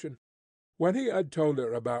condition. When he had told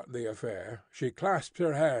her about the affair, she clasped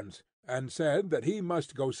her hands, and said that he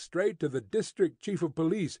must go straight to the district chief of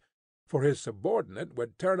police, for his subordinate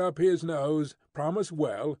would turn up his nose, promise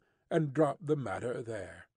well, and drop the matter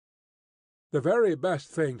there. The very best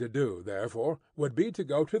thing to do, therefore, would be to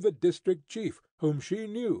go to the district chief, whom she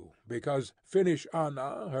knew, because Finnish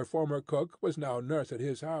Anna, her former cook, was now nurse at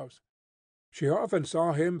his house. She often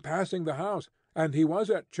saw him passing the house, and he was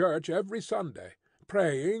at church every Sunday,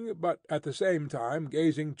 praying, but at the same time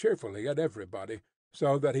gazing cheerfully at everybody,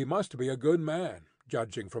 so that he must be a good man,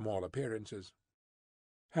 judging from all appearances.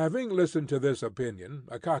 Having listened to this opinion,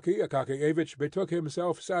 Akaky Akakiyevich betook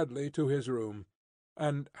himself sadly to his room,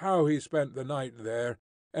 and how he spent the night there,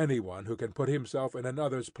 any one who can put himself in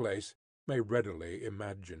another's place may readily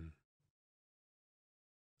imagine.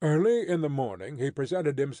 Early in the morning he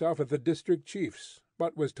presented himself at the district chief's,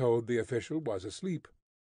 but was told the official was asleep.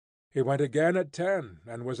 He went again at 10,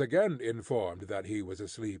 and was again informed that he was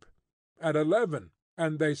asleep. At 11,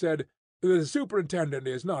 and they said, "The superintendent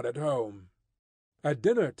is not at home." At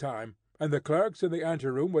dinner-time, and the clerks in the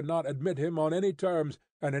anteroom would not admit him on any terms,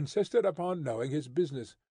 and insisted upon knowing his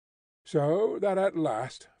business. So that at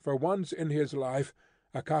last, for once in his life,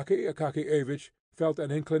 Akaky Akakiyevich felt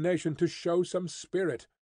an inclination to show some spirit,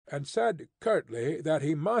 and said curtly that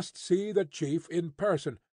he must see the chief in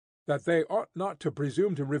person, that they ought not to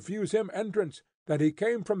presume to refuse him entrance, that he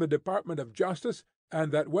came from the Department of Justice,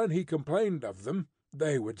 and that when he complained of them,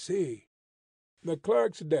 they would see. The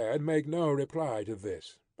clerks dared make no reply to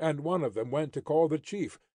this, and one of them went to call the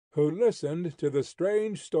chief, who listened to the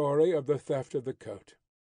strange story of the theft of the coat.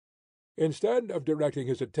 Instead of directing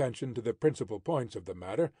his attention to the principal points of the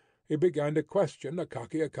matter, he began to question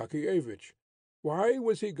Akaky Akakiyevich. Why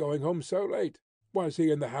was he going home so late? Was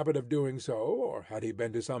he in the habit of doing so, or had he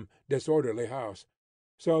been to some disorderly house?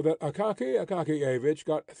 So that Akaky Akakiyevich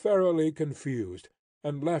got thoroughly confused,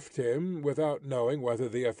 and left him without knowing whether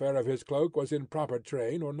the affair of his cloak was in proper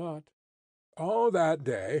train or not. All that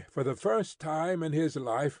day, for the first time in his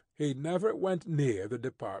life, he never went near the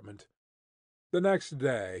department. The next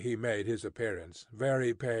day he made his appearance,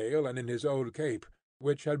 very pale and in his old cape,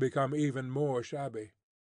 which had become even more shabby.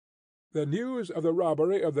 The news of the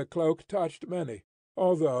robbery of the cloak touched many,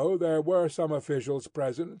 although there were some officials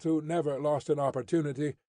present who never lost an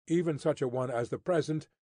opportunity, even such a one as the present,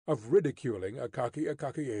 of ridiculing Akaky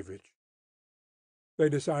Akakiyevich. They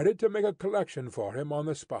decided to make a collection for him on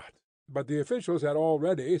the spot, but the officials had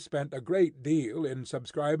already spent a great deal in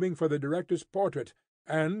subscribing for the director's portrait,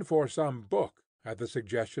 and for some book, at the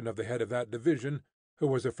suggestion of the head of that division, who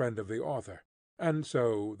was a friend of the author, and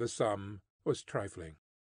so the sum was trifling.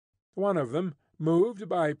 One of them, moved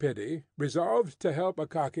by pity, resolved to help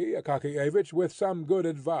Akaky Akakiyevich with some good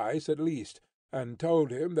advice at least, and told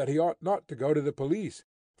him that he ought not to go to the police,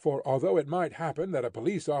 for although it might happen that a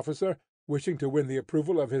police officer, wishing to win the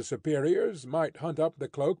approval of his superiors, might hunt up the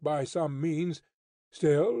cloak by some means,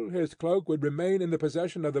 still his cloak would remain in the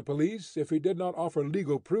possession of the police if he did not offer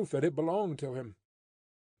legal proof that it belonged to him.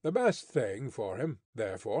 The best thing for him,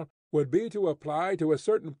 therefore, would be to apply to a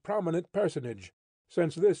certain prominent personage,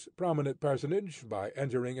 since this prominent personage, by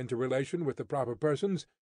entering into relation with the proper persons,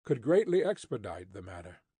 could greatly expedite the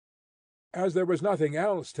matter. As there was nothing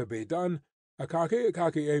else to be done, Akaky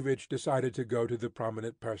Akakiyevich decided to go to the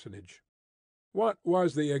prominent personage. What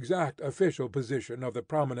was the exact official position of the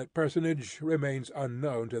prominent personage remains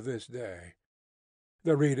unknown to this day.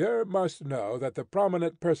 The reader must know that the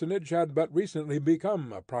prominent personage had but recently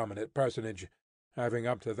become a prominent personage, having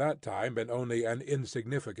up to that time been only an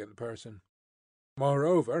insignificant person.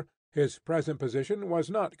 Moreover, His present position was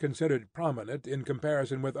not considered prominent in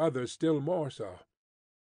comparison with others still more so.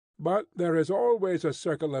 But there is always a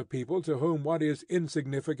circle of people to whom what is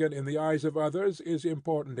insignificant in the eyes of others is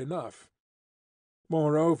important enough.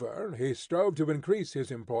 Moreover, he strove to increase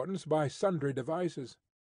his importance by sundry devices.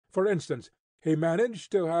 For instance, he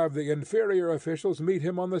managed to have the inferior officials meet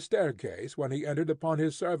him on the staircase when he entered upon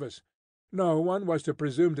his service. No one was to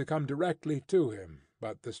presume to come directly to him,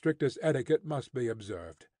 but the strictest etiquette must be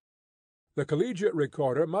observed. The collegiate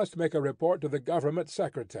recorder must make a report to the government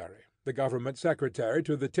secretary, the government secretary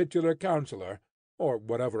to the titular councillor, or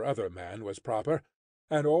whatever other man was proper,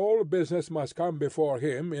 and all business must come before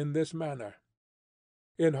him in this manner.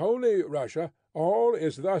 In Holy Russia all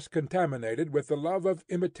is thus contaminated with the love of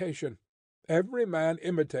imitation. Every man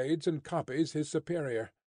imitates and copies his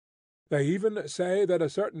superior. They even say that a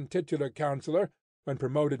certain titular councillor, when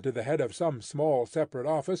promoted to the head of some small separate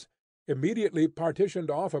office, immediately partitioned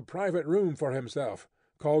off a private room for himself,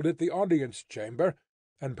 called it the audience-chamber,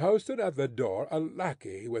 and posted at the door a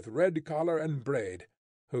lackey with red collar and braid,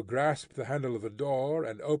 who grasped the handle of the door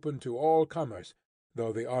and opened to all comers,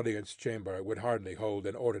 though the audience-chamber would hardly hold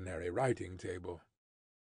an ordinary writing-table.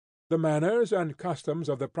 The manners and customs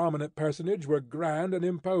of the prominent personage were grand and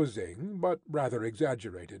imposing, but rather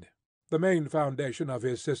exaggerated. The main foundation of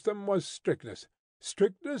his system was strictness.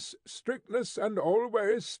 Strictness, strictness, and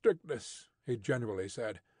always strictness, he generally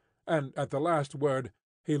said, and at the last word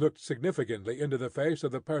he looked significantly into the face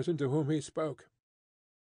of the person to whom he spoke.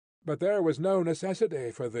 But there was no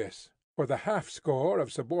necessity for this, for the half-score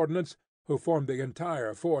of subordinates, who formed the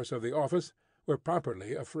entire force of the office, were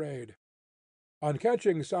properly afraid. On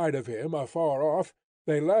catching sight of him afar off,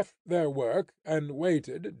 they left their work, and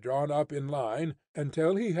waited, drawn up in line,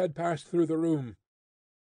 until he had passed through the room.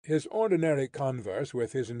 His ordinary converse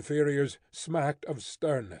with his inferiors smacked of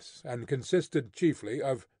sternness, and consisted chiefly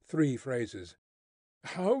of 3 phrases.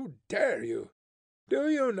 "How dare you?" "Do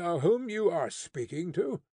you know whom you are speaking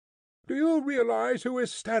to?" "Do you realize who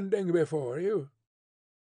is standing before you?"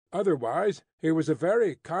 Otherwise he was a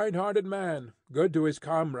very kind-hearted man, good to his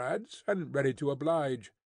comrades, and ready to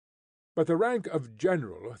oblige. But the rank of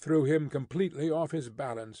general threw him completely off his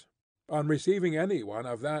balance. On receiving any one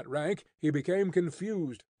of that rank he became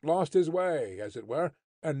confused, lost his way, as it were,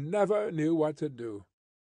 and never knew what to do.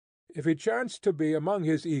 If he chanced to be among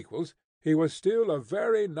his equals, he was still a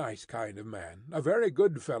very nice kind of man, a very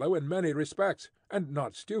good fellow in many respects, and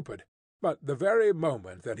not stupid. But the very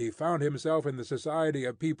moment that he found himself in the society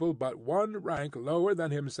of people but one rank lower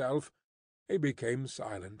than himself, he became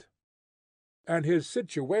silent. And his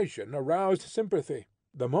situation aroused sympathy,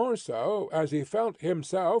 the more so as he felt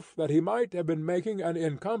himself that he might have been making an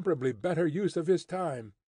incomparably better use of his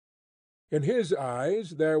time. In his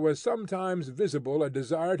eyes there was sometimes visible a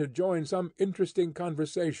desire to join some interesting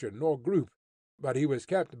conversation or group, but he was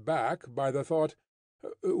kept back by the thought,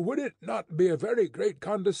 would it not be a very great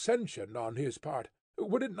condescension on his part?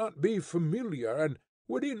 Would it not be familiar, and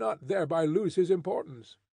would he not thereby lose his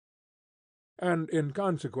importance? And in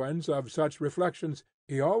consequence of such reflections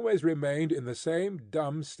he always remained in the same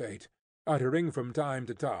dumb state, uttering from time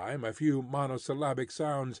to time a few monosyllabic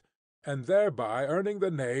sounds, and thereby earning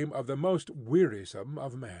the name of the most wearisome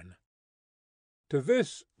of men. To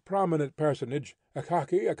this prominent personage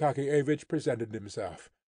Akaky Akakiyevich presented himself,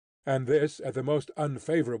 and this at the most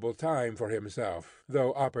unfavourable time for himself,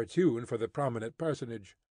 though opportune for the prominent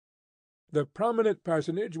personage. The prominent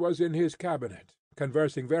personage was in his cabinet,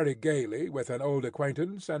 conversing very gaily with an old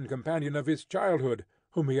acquaintance and companion of his childhood,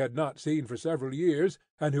 whom he had not seen for several years,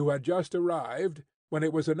 and who had just arrived, when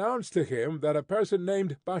it was announced to him that a person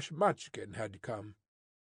named Bashmachkin had come.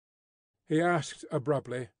 He asked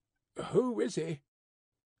abruptly, "Who is he?"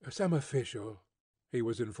 "Some official," he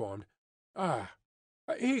was informed. "Ah,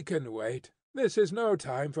 he can wait. This is no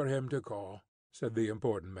time for him to call," said the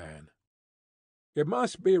important man. It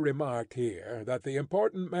must be remarked here that the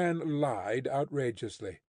important man lied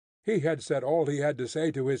outrageously. He had said all he had to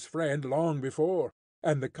say to his friend long before,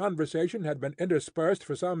 and the conversation had been interspersed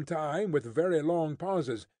for some time with very long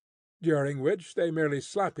pauses, during which they merely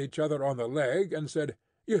slapped each other on the leg and said,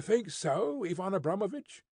 "You think so, Ivan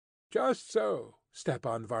Abramovitch?" "Just so,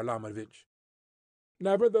 Stepan Varlamovitch."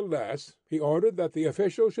 Nevertheless, he ordered that the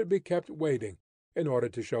official should be kept waiting, in order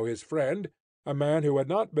to show his friend, a man who had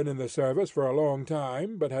not been in the service for a long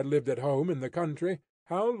time, but had lived at home in the country,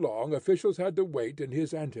 how long officials had to wait in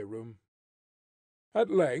his anteroom. At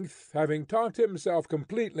length, having talked himself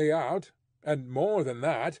completely out, and more than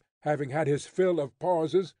that, having had his fill of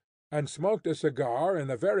pauses, and smoked a cigar in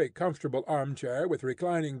a very comfortable armchair with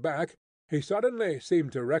reclining back, he suddenly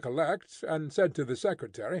seemed to recollect, and said to the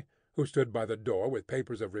secretary, who stood by the door with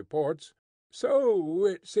papers of reports. "So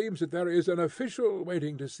it seems that there is an official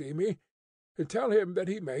waiting to see me. Tell him that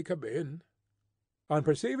he may come in." On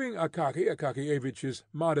perceiving Akaky Akakiyevich's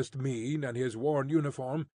modest mien and his worn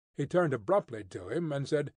uniform, he turned abruptly to him and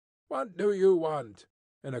said, "What do you want?"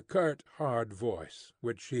 in a curt, hard voice,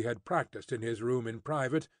 which he had practised in his room in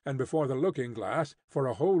private and before the looking-glass for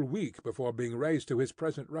a whole week before being raised to his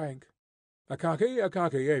present rank. Akaky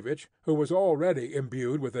Akakiyevich, who was already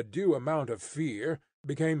imbued with a due amount of fear,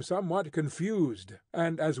 became somewhat confused,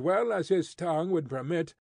 and, as well as his tongue would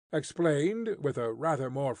permit, explained, with a rather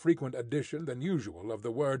more frequent addition than usual of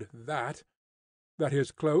the word that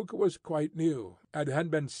his cloak was quite new, and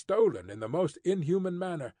had been stolen in the most inhuman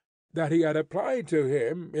manner, that he had applied to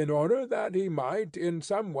him in order that he might, in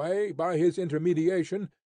some way, by his intermediation,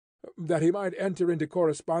 that he might enter into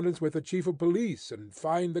correspondence with the chief of police and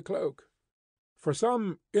find the cloak. For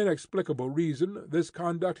some inexplicable reason this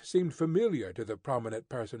conduct seemed familiar to the prominent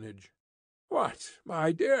personage. "What,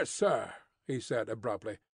 my dear sir," he said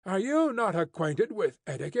abruptly, "are you not acquainted with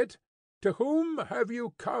etiquette? To whom have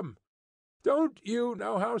you come? Don't you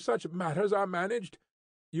know how such matters are managed?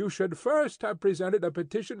 You should first have presented a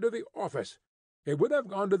petition to the office. It would have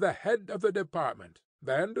gone to the head of the department,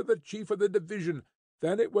 then to the chief of the division,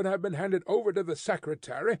 then it would have been handed over to the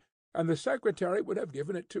secretary, and the secretary would have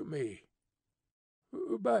given it to me."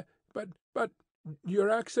 But, your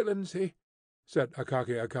Excellency," said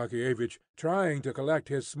Akaky Akakiyevich, trying to collect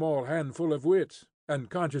his small handful of wits, and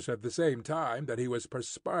conscious at the same time that he was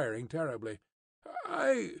perspiring terribly,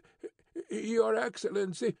 Your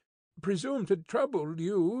Excellency, presume to trouble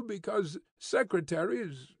you because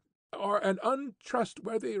secretaries are an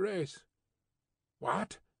untrustworthy race."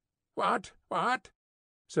 What?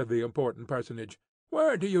 Said the important personage.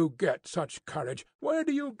 "Where do you get such courage? Where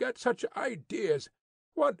do you get such ideas?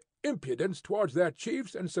 What impudence towards their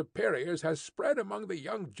chiefs and superiors has spread among the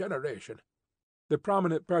young generation?" The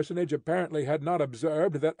prominent personage apparently had not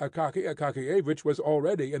observed that Akaky Akakiyevich was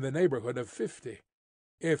already in the neighbourhood of 50.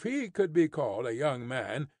 If he could be called a young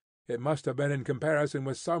man, it must have been in comparison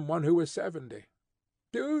with some one who was 70.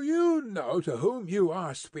 "Do you know to whom you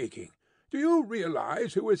are speaking? Do you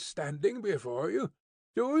realize who is standing before you?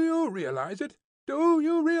 Do you realize it? Do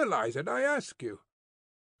you realize it, I ask you?"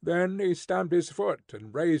 Then he stamped his foot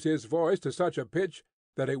and raised his voice to such a pitch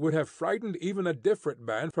that it would have frightened even a different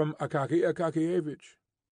man from Akaky Akakiyevich.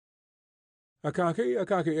 Akaky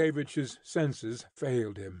Akakiyevich's senses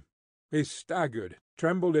failed him. He staggered,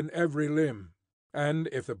 trembled in every limb, and,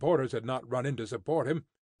 if the porters had not run in to support him,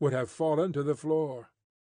 would have fallen to the floor.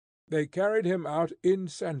 They carried him out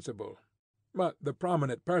insensible, but the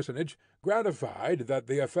prominent personage, gratified that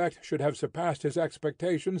the effect should have surpassed his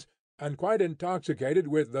expectations, and quite intoxicated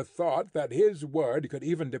with the thought that his word could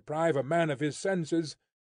even deprive a man of his senses,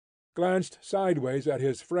 glanced sideways at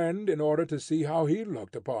his friend in order to see how he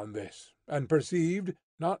looked upon this, and perceived,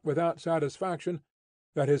 not without satisfaction,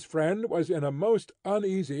 that his friend was in a most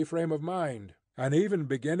uneasy frame of mind, and even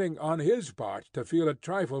beginning on his part to feel a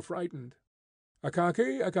trifle frightened.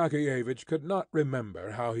 Akaky Akakiyevich could not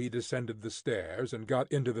remember how he descended the stairs and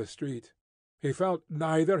got into the street. He felt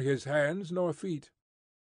neither his hands nor feet.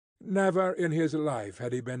 Never in his life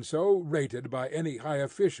had he been so rated by any high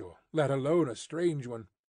official, let alone a strange one.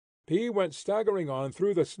 He went staggering on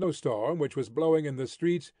through the snowstorm which was blowing in the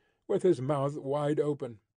streets, with his mouth wide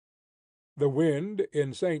open. The wind,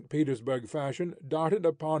 in St. Petersburg fashion, darted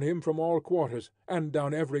upon him from all quarters, and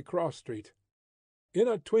down every cross-street. In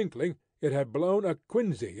a twinkling it had blown a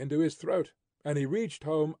quinsy into his throat, and he reached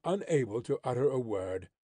home unable to utter a word.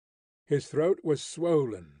 His throat was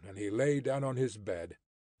swollen, and he lay down on his bed.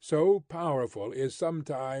 So powerful is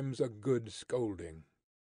sometimes a good scolding.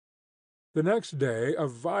 The next day a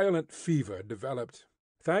violent fever developed.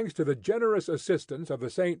 Thanks to the generous assistance of the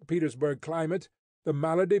St. Petersburg climate, the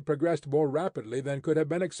malady progressed more rapidly than could have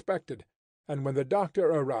been expected, and when the doctor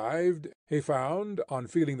arrived, he found, on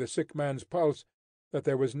feeling the sick man's pulse, that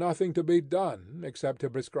there was nothing to be done except to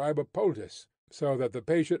prescribe a poultice, so that the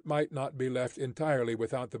patient might not be left entirely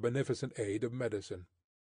without the beneficent aid of medicine.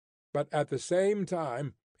 But at the same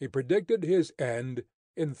time he predicted his end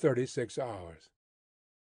in 36 hours.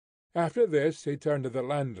 After this he turned to the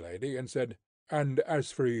landlady and said, "And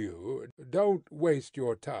as for you, don't waste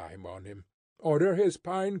your time on him. Order his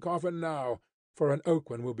pine coffin now, for an oak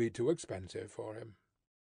one will be too expensive for him."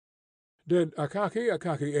 Did Akaky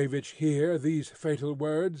Akakiyevich hear these fatal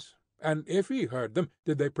words? And if he heard them,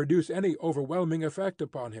 did they produce any overwhelming effect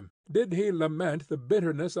upon him? Did he lament the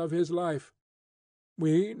bitterness of his life?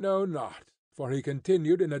 We know not, for he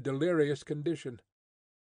continued in a delirious condition.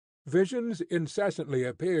 Visions incessantly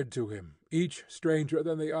appeared to him, each stranger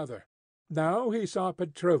than the other, Now he saw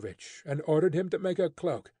Petrovitch, and ordered him to make a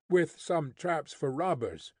cloak, with some traps for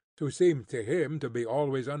robbers, who seemed to him to be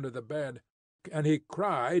always under the bed, and he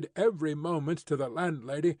cried every moment to the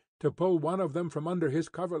landlady to pull one of them from under his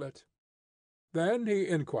coverlet. Then he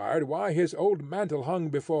inquired why his old mantle hung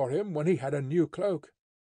before him when he had a new cloak.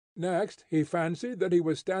 Next he fancied that he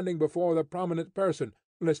was standing before the prominent person,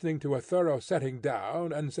 listening to a thorough setting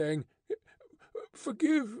down, and saying,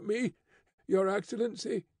 "Forgive me, your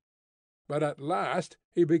Excellency." But at last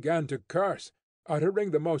he began to curse,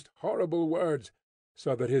 uttering the most horrible words,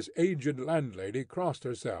 so that his aged landlady crossed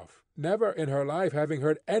herself, never in her life having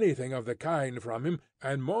heard anything of the kind from him,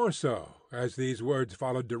 and more so as these words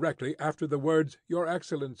followed directly after the words "Your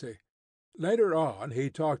Excellency." Later on he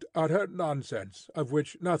talked utter nonsense, of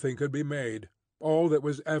which nothing could be made, all that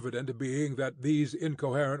was evident being that these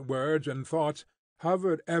incoherent words and thoughts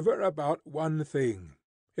hovered ever about one thing,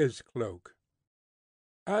 his cloak.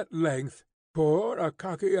 At length poor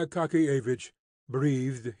Akaky Akakiyevich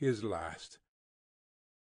breathed his last.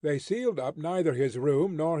 They sealed up neither his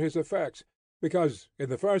room nor his effects, because, in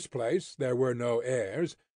the first place, there were no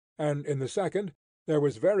heirs, and, in the second, there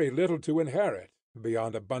was very little to inherit,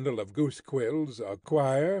 beyond a bundle of goose-quills, a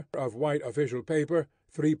quire of white official paper,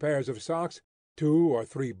 3 pairs of socks, 2 or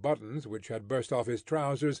 3 buttons which had burst off his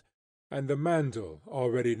trousers, and the mantle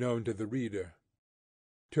already known to the reader.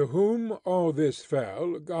 To whom all this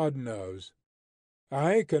fell, God knows.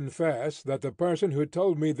 I confess that the person who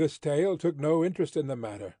told me this tale took no interest in the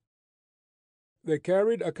matter. They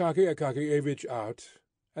carried Akaky Akakiyevich out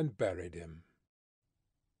and buried him.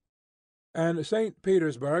 And St.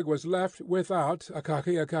 Petersburg was left without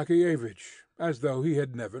Akaky Akakiyevich, as though he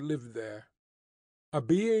had never lived there. A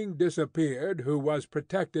being disappeared who was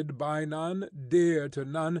protected by none, dear to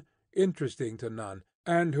none, interesting to none,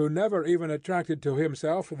 and who never even attracted to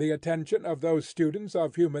himself the attention of those students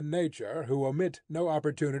of human nature who omit no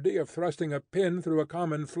opportunity of thrusting a pin through a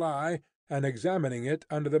common fly and examining it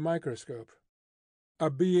under the microscope. A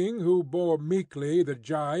being who bore meekly the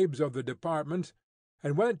gibes of the department,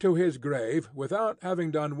 and went to his grave without having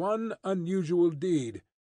done one unusual deed,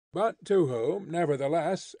 but to whom,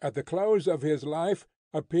 nevertheless, at the close of his life,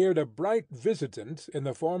 appeared a bright visitant in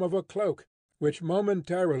the form of a cloak, which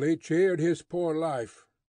momentarily cheered his poor life,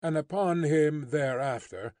 and upon him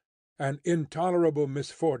thereafter an intolerable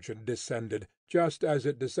misfortune descended, just as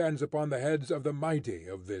it descends upon the heads of the mighty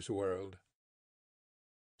of this world.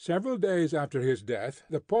 Several days after his death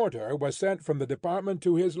the porter was sent from the department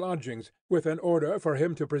to his lodgings, with an order for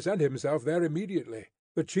him to present himself there immediately,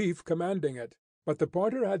 the chief commanding it, but the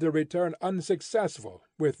porter had to return unsuccessful,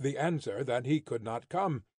 with the answer that he could not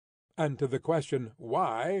come, and to the question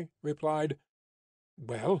why, replied,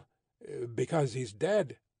 "Well, because he's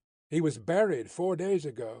dead. He was buried 4 days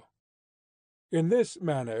ago." In this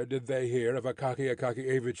manner did they hear of Akaky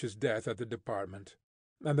Akakiyevich's death at the department,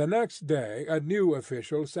 and the next day a new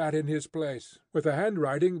official sat in his place, with a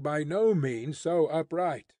handwriting by no means so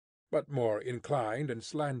upright, but more inclined and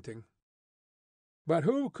slanting. But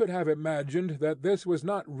who could have imagined that this was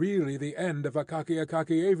not really the end of Akaky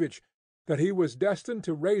Akakiyevich, that he was destined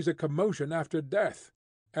to raise a commotion after death,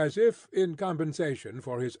 as if in compensation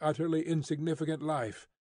for his utterly insignificant life?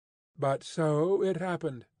 But so it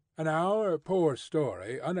happened, and our poor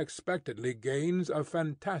story unexpectedly gains a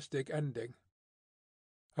fantastic ending.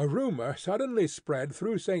 A rumour suddenly spread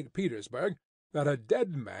through St. Petersburg that a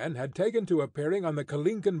dead man had taken to appearing on the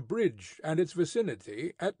Kalinkin Bridge and its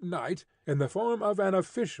vicinity at night in the form of an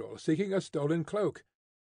official seeking a stolen cloak,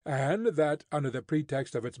 and that, under the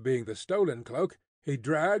pretext of its being the stolen cloak, he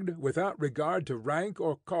dragged, without regard to rank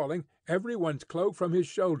or calling, every one's cloak from his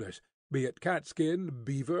shoulders, be it catskin,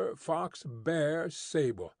 beaver, fox, bear,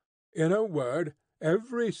 sable, in a word,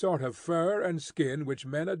 every sort of fur and skin which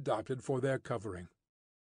men adopted for their covering.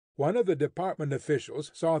 One of the department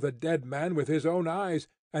officials saw the dead man with his own eyes,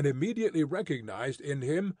 and immediately recognized in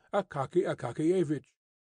him Akaky Akakiyevich.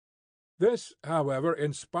 This, however,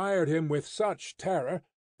 inspired him with such terror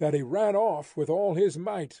that he ran off with all his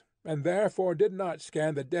might, and therefore did not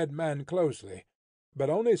scan the dead man closely, but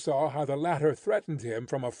only saw how the latter threatened him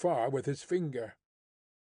from afar with his finger.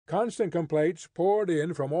 Constant complaints poured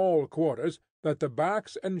in from all quarters that the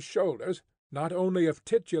backs and shoulders, not only of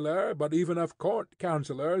titular but even of court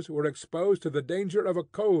councillors, were exposed to the danger of a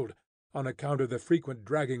cold on account of the frequent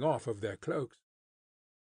dragging off of their cloaks.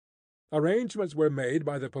 Arrangements were made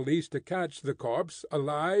by the police to catch the corpse,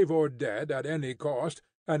 alive or dead, at any cost,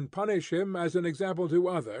 and punish him as an example to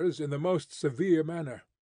others in the most severe manner.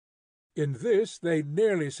 In this they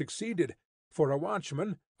nearly succeeded, for a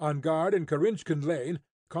watchman, on guard in Kirinshkin Lane,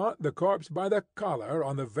 caught the corpse by the collar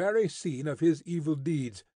on the very scene of his evil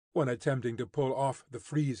deeds, when attempting to pull off the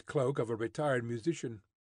frieze cloak of a retired musician.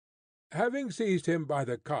 Having seized him by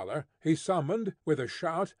the collar, he summoned, with a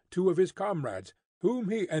shout, two of his comrades, whom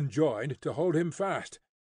he enjoined to hold him fast,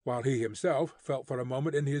 while he himself felt for a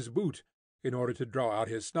moment in his boot, in order to draw out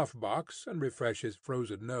his snuff-box and refresh his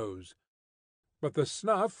frozen nose. But the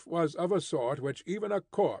snuff was of a sort which even a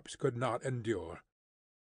corpse could not endure.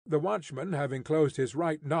 The watchman, having closed his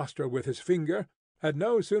right nostril with his finger, had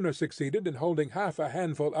no sooner succeeded in holding half a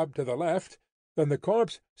handful up to the left, than the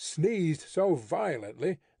corpse sneezed so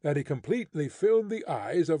violently that he completely filled the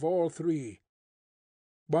eyes of all three.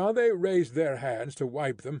 While they raised their hands to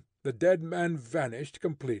wipe them, the dead man vanished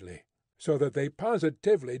completely, so that they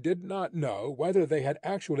positively did not know whether they had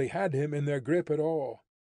actually had him in their grip at all.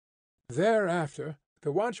 Thereafter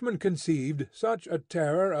the watchmen conceived such a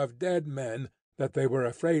terror of dead men that they were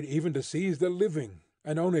afraid even to seize the living,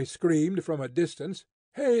 and only screamed from a distance,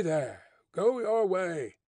 "Hey there! Go your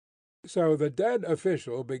way!" So the dead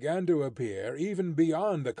official began to appear even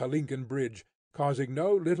beyond the Kalinkin bridge, causing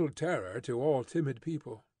no little terror to all timid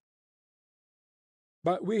people.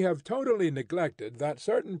 But we have totally neglected that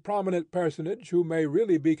certain prominent personage who may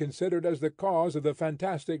really be considered as the cause of the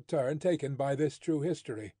fantastic turn taken by this true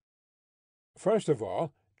history. First of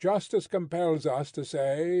all, justice compels us to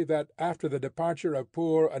say that after the departure of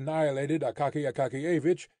poor annihilated Akaky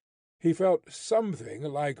Akakiyevich, he felt something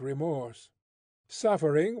like remorse.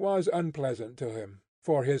 Suffering was unpleasant to him,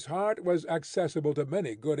 for his heart was accessible to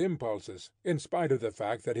many good impulses, in spite of the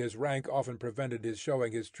fact that his rank often prevented his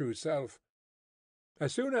showing his true self.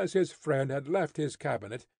 As soon as his friend had left his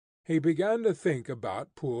cabinet, he began to think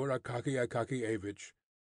about poor Akaky Akakiyevich.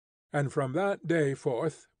 And from that day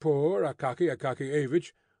forth poor Akaky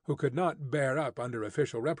Akakiyevich, who could not bear up under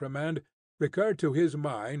official reprimand, recurred to his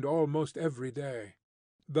mind almost every day.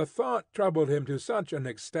 The thought troubled him to such an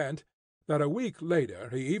extent that a week later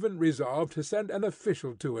he even resolved to send an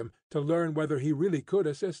official to him to learn whether he really could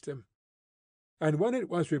assist him. And when it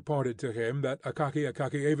was reported to him that Akaky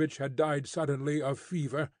Akakiyevich had died suddenly of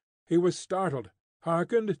fever, he was startled,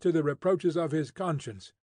 hearkened to the reproaches of his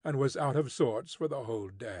conscience, and was out of sorts for the whole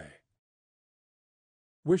day.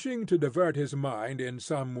 Wishing to divert his mind in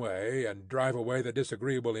some way, and drive away the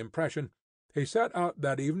disagreeable impression, he set out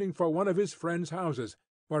that evening for one of his friends' houses,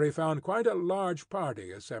 where he found quite a large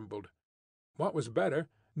party assembled. What was better,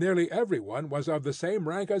 nearly every one was of the same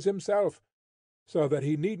rank as himself, so that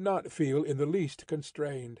he need not feel in the least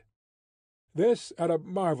constrained. This had a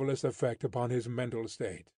marvellous effect upon his mental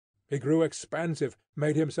state. He grew expansive,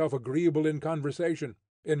 made himself agreeable in conversation.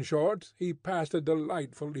 In short, he passed a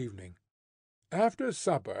delightful evening. After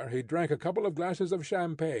supper he drank a couple of glasses of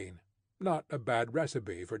champagne, not a bad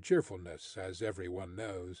recipe for cheerfulness, as every one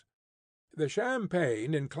knows. The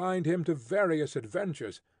champagne inclined him to various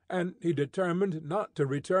adventures, and he determined not to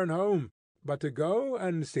return home, but to go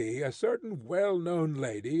and see a certain well-known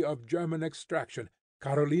lady of German extraction,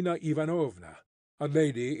 Karolina Ivanovna, a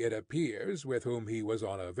lady, it appears, with whom he was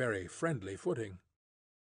on a very friendly footing.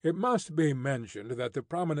 It must be mentioned that the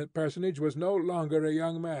prominent personage was no longer a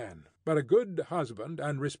young man, but a good husband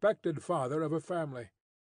and respected father of a family.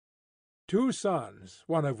 Two sons,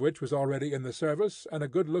 one of which was already in the service, and a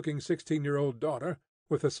good-looking 16-year-old daughter,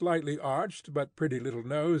 with a slightly arched but pretty little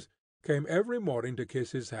nose, came every morning to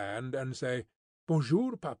kiss his hand and say,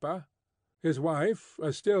 "Bonjour, papa." His wife,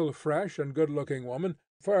 a still fresh and good-looking woman,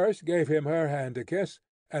 first gave him her hand to kiss,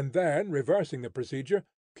 and then, reversing the procedure,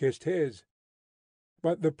 kissed his.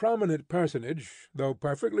 But the prominent personage, though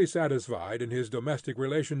perfectly satisfied in his domestic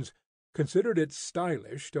relations, considered it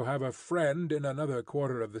stylish to have a friend in another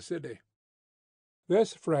quarter of the city.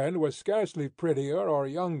 This friend was scarcely prettier or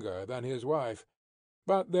younger than his wife,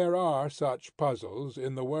 but there are such puzzles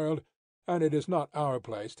in the world, and it is not our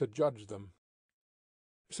place to judge them.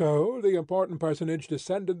 So the important personage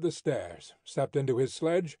descended the stairs, stepped into his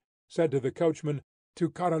sledge, said to the coachman, "To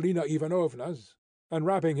Karolina Ivanovna's," and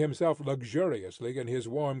wrapping himself luxuriously in his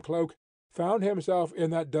warm cloak, found himself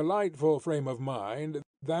in that delightful frame of mind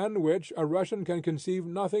than which a Russian can conceive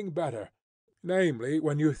nothing better, namely,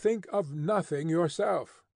 when you think of nothing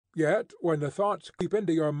yourself, yet when the thoughts creep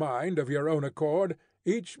into your mind of your own accord,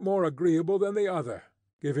 each more agreeable than the other,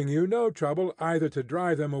 giving you no trouble either to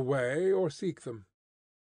drive them away or seek them.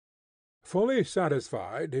 Fully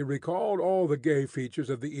satisfied, he recalled all the gay features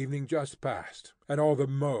of the evening just past, and all the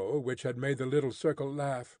mots which had made the little circle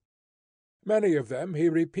laugh. Many of them he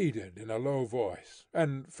repeated in a low voice,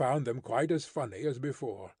 and found them quite as funny as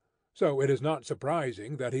before, so it is not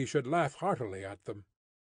surprising that he should laugh heartily at them.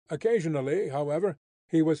 Occasionally, however,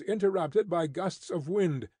 he was interrupted by gusts of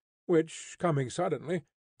wind, which, coming suddenly,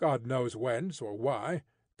 God knows whence or why,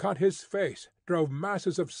 cut his face, drove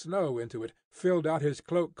masses of snow into it, filled out his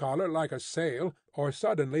cloak collar like a sail, or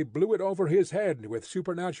suddenly blew it over his head with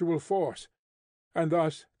supernatural force, and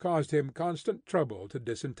thus caused him constant trouble to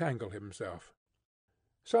disentangle himself.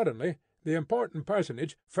 Suddenly the important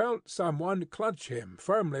personage felt some one clutch him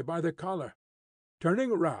firmly by the collar.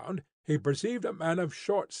 Turning round, he perceived a man of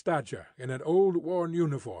short stature in an old worn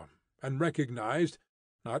uniform, and recognized,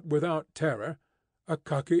 not without terror,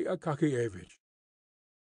 Akaky Akakievich.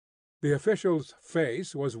 The official's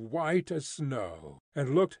face was white as snow,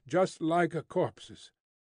 and looked just like a corpse's.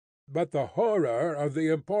 But the horror of the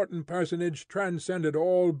important personage transcended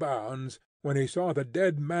all bounds when he saw the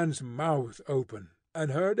dead man's mouth open, and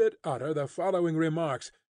heard it utter the following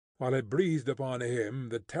remarks, while it breathed upon him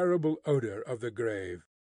the terrible odour of the grave.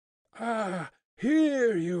 "Ah,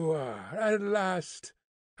 here you are, at last!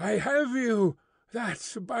 I have you!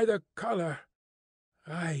 That's by the colour.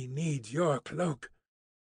 I need your cloak.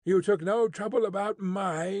 You took no trouble about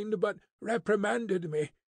mine, but reprimanded me.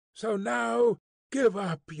 So now give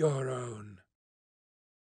up your own."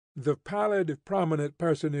 The pallid, prominent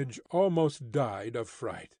personage almost died of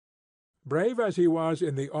fright. Brave as he was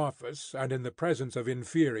in the office and in the presence of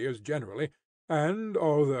inferiors generally, and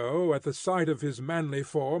although at the sight of his manly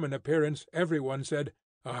form and appearance every one said,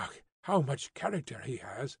 "Ah, how much character he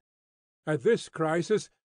has!" at this crisis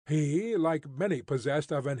he, like many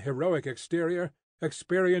possessed of an heroic exterior,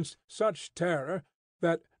 experienced such terror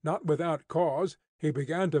that, not without cause, he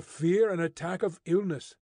began to fear an attack of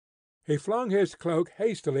illness. He flung his cloak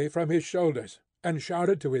hastily from his shoulders, and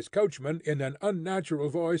shouted to his coachman in an unnatural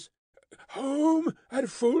voice, "Home at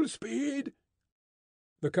full speed!"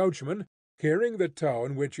 The coachman, hearing the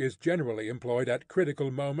tone which is generally employed at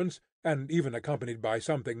critical moments, and even accompanied by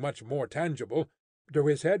something much more tangible, drew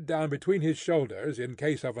his head down between his shoulders in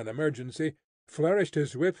case of an emergency, flourished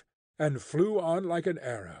his whip, and flew on like an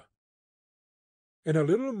arrow. In a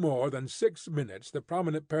little more than 6 minutes the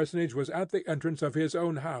prominent personage was at the entrance of his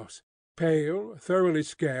own house. Pale, thoroughly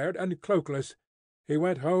scared, and cloakless, he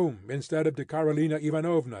went home instead of to Karolina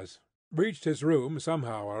Ivanovna's, reached his room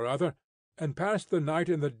somehow or other, and passed the night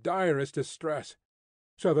in the direst distress,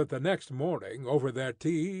 so that the next morning over their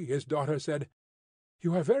tea his daughter said,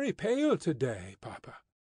 "You are very pale to-day, papa."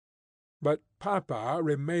 But papa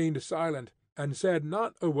remained silent, and said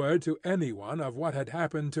not a word to any one of what had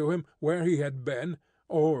happened to him, where he had been,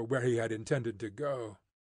 or where he had intended to go.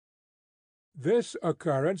 This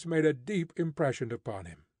occurrence made a deep impression upon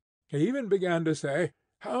him. He even began to say,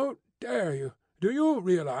 "How dare you? Do you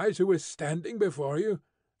realize who is standing before you?"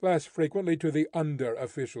 less frequently to the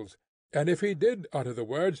under-officials, and if he did utter the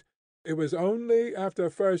words, it was only after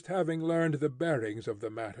first having learned the bearings of the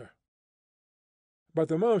matter. But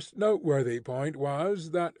the most noteworthy point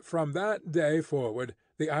was that from that day forward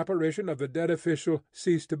the apparition of the dead official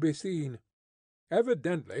ceased to be seen.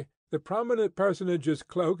 Evidently the prominent personage's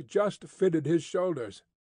cloak just fitted his shoulders.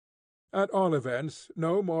 At all events,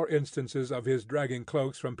 no more instances of his dragging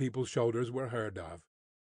cloaks from people's shoulders were heard of.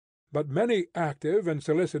 But many active and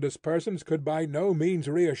solicitous persons could by no means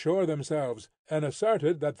reassure themselves, and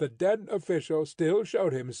asserted that the dead official still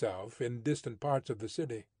showed himself in distant parts of the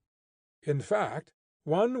city. In fact,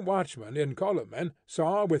 one watchman in Kolomen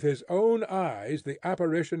saw with his own eyes the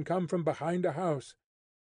apparition come from behind a house.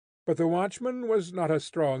 But the watchman was not a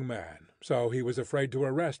strong man, so he was afraid to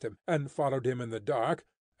arrest him, and followed him in the dark,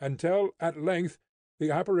 until at length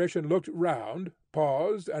the apparition looked round,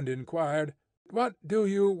 paused, and inquired, "What do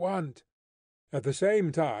you want?" at the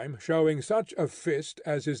same time showing such a fist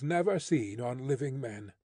as is never seen on living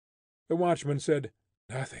men. The watchman said,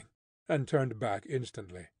 "Nothing," and turned back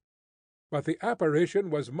instantly. But the apparition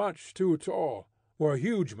was much too tall, wore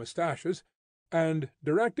huge moustaches, and,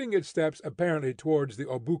 directing its steps apparently towards the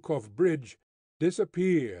Obukov bridge,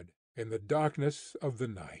 disappeared in the darkness of the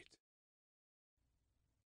night.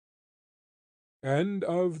 End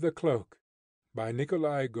of The Cloak, by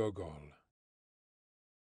Nikolai Gogol.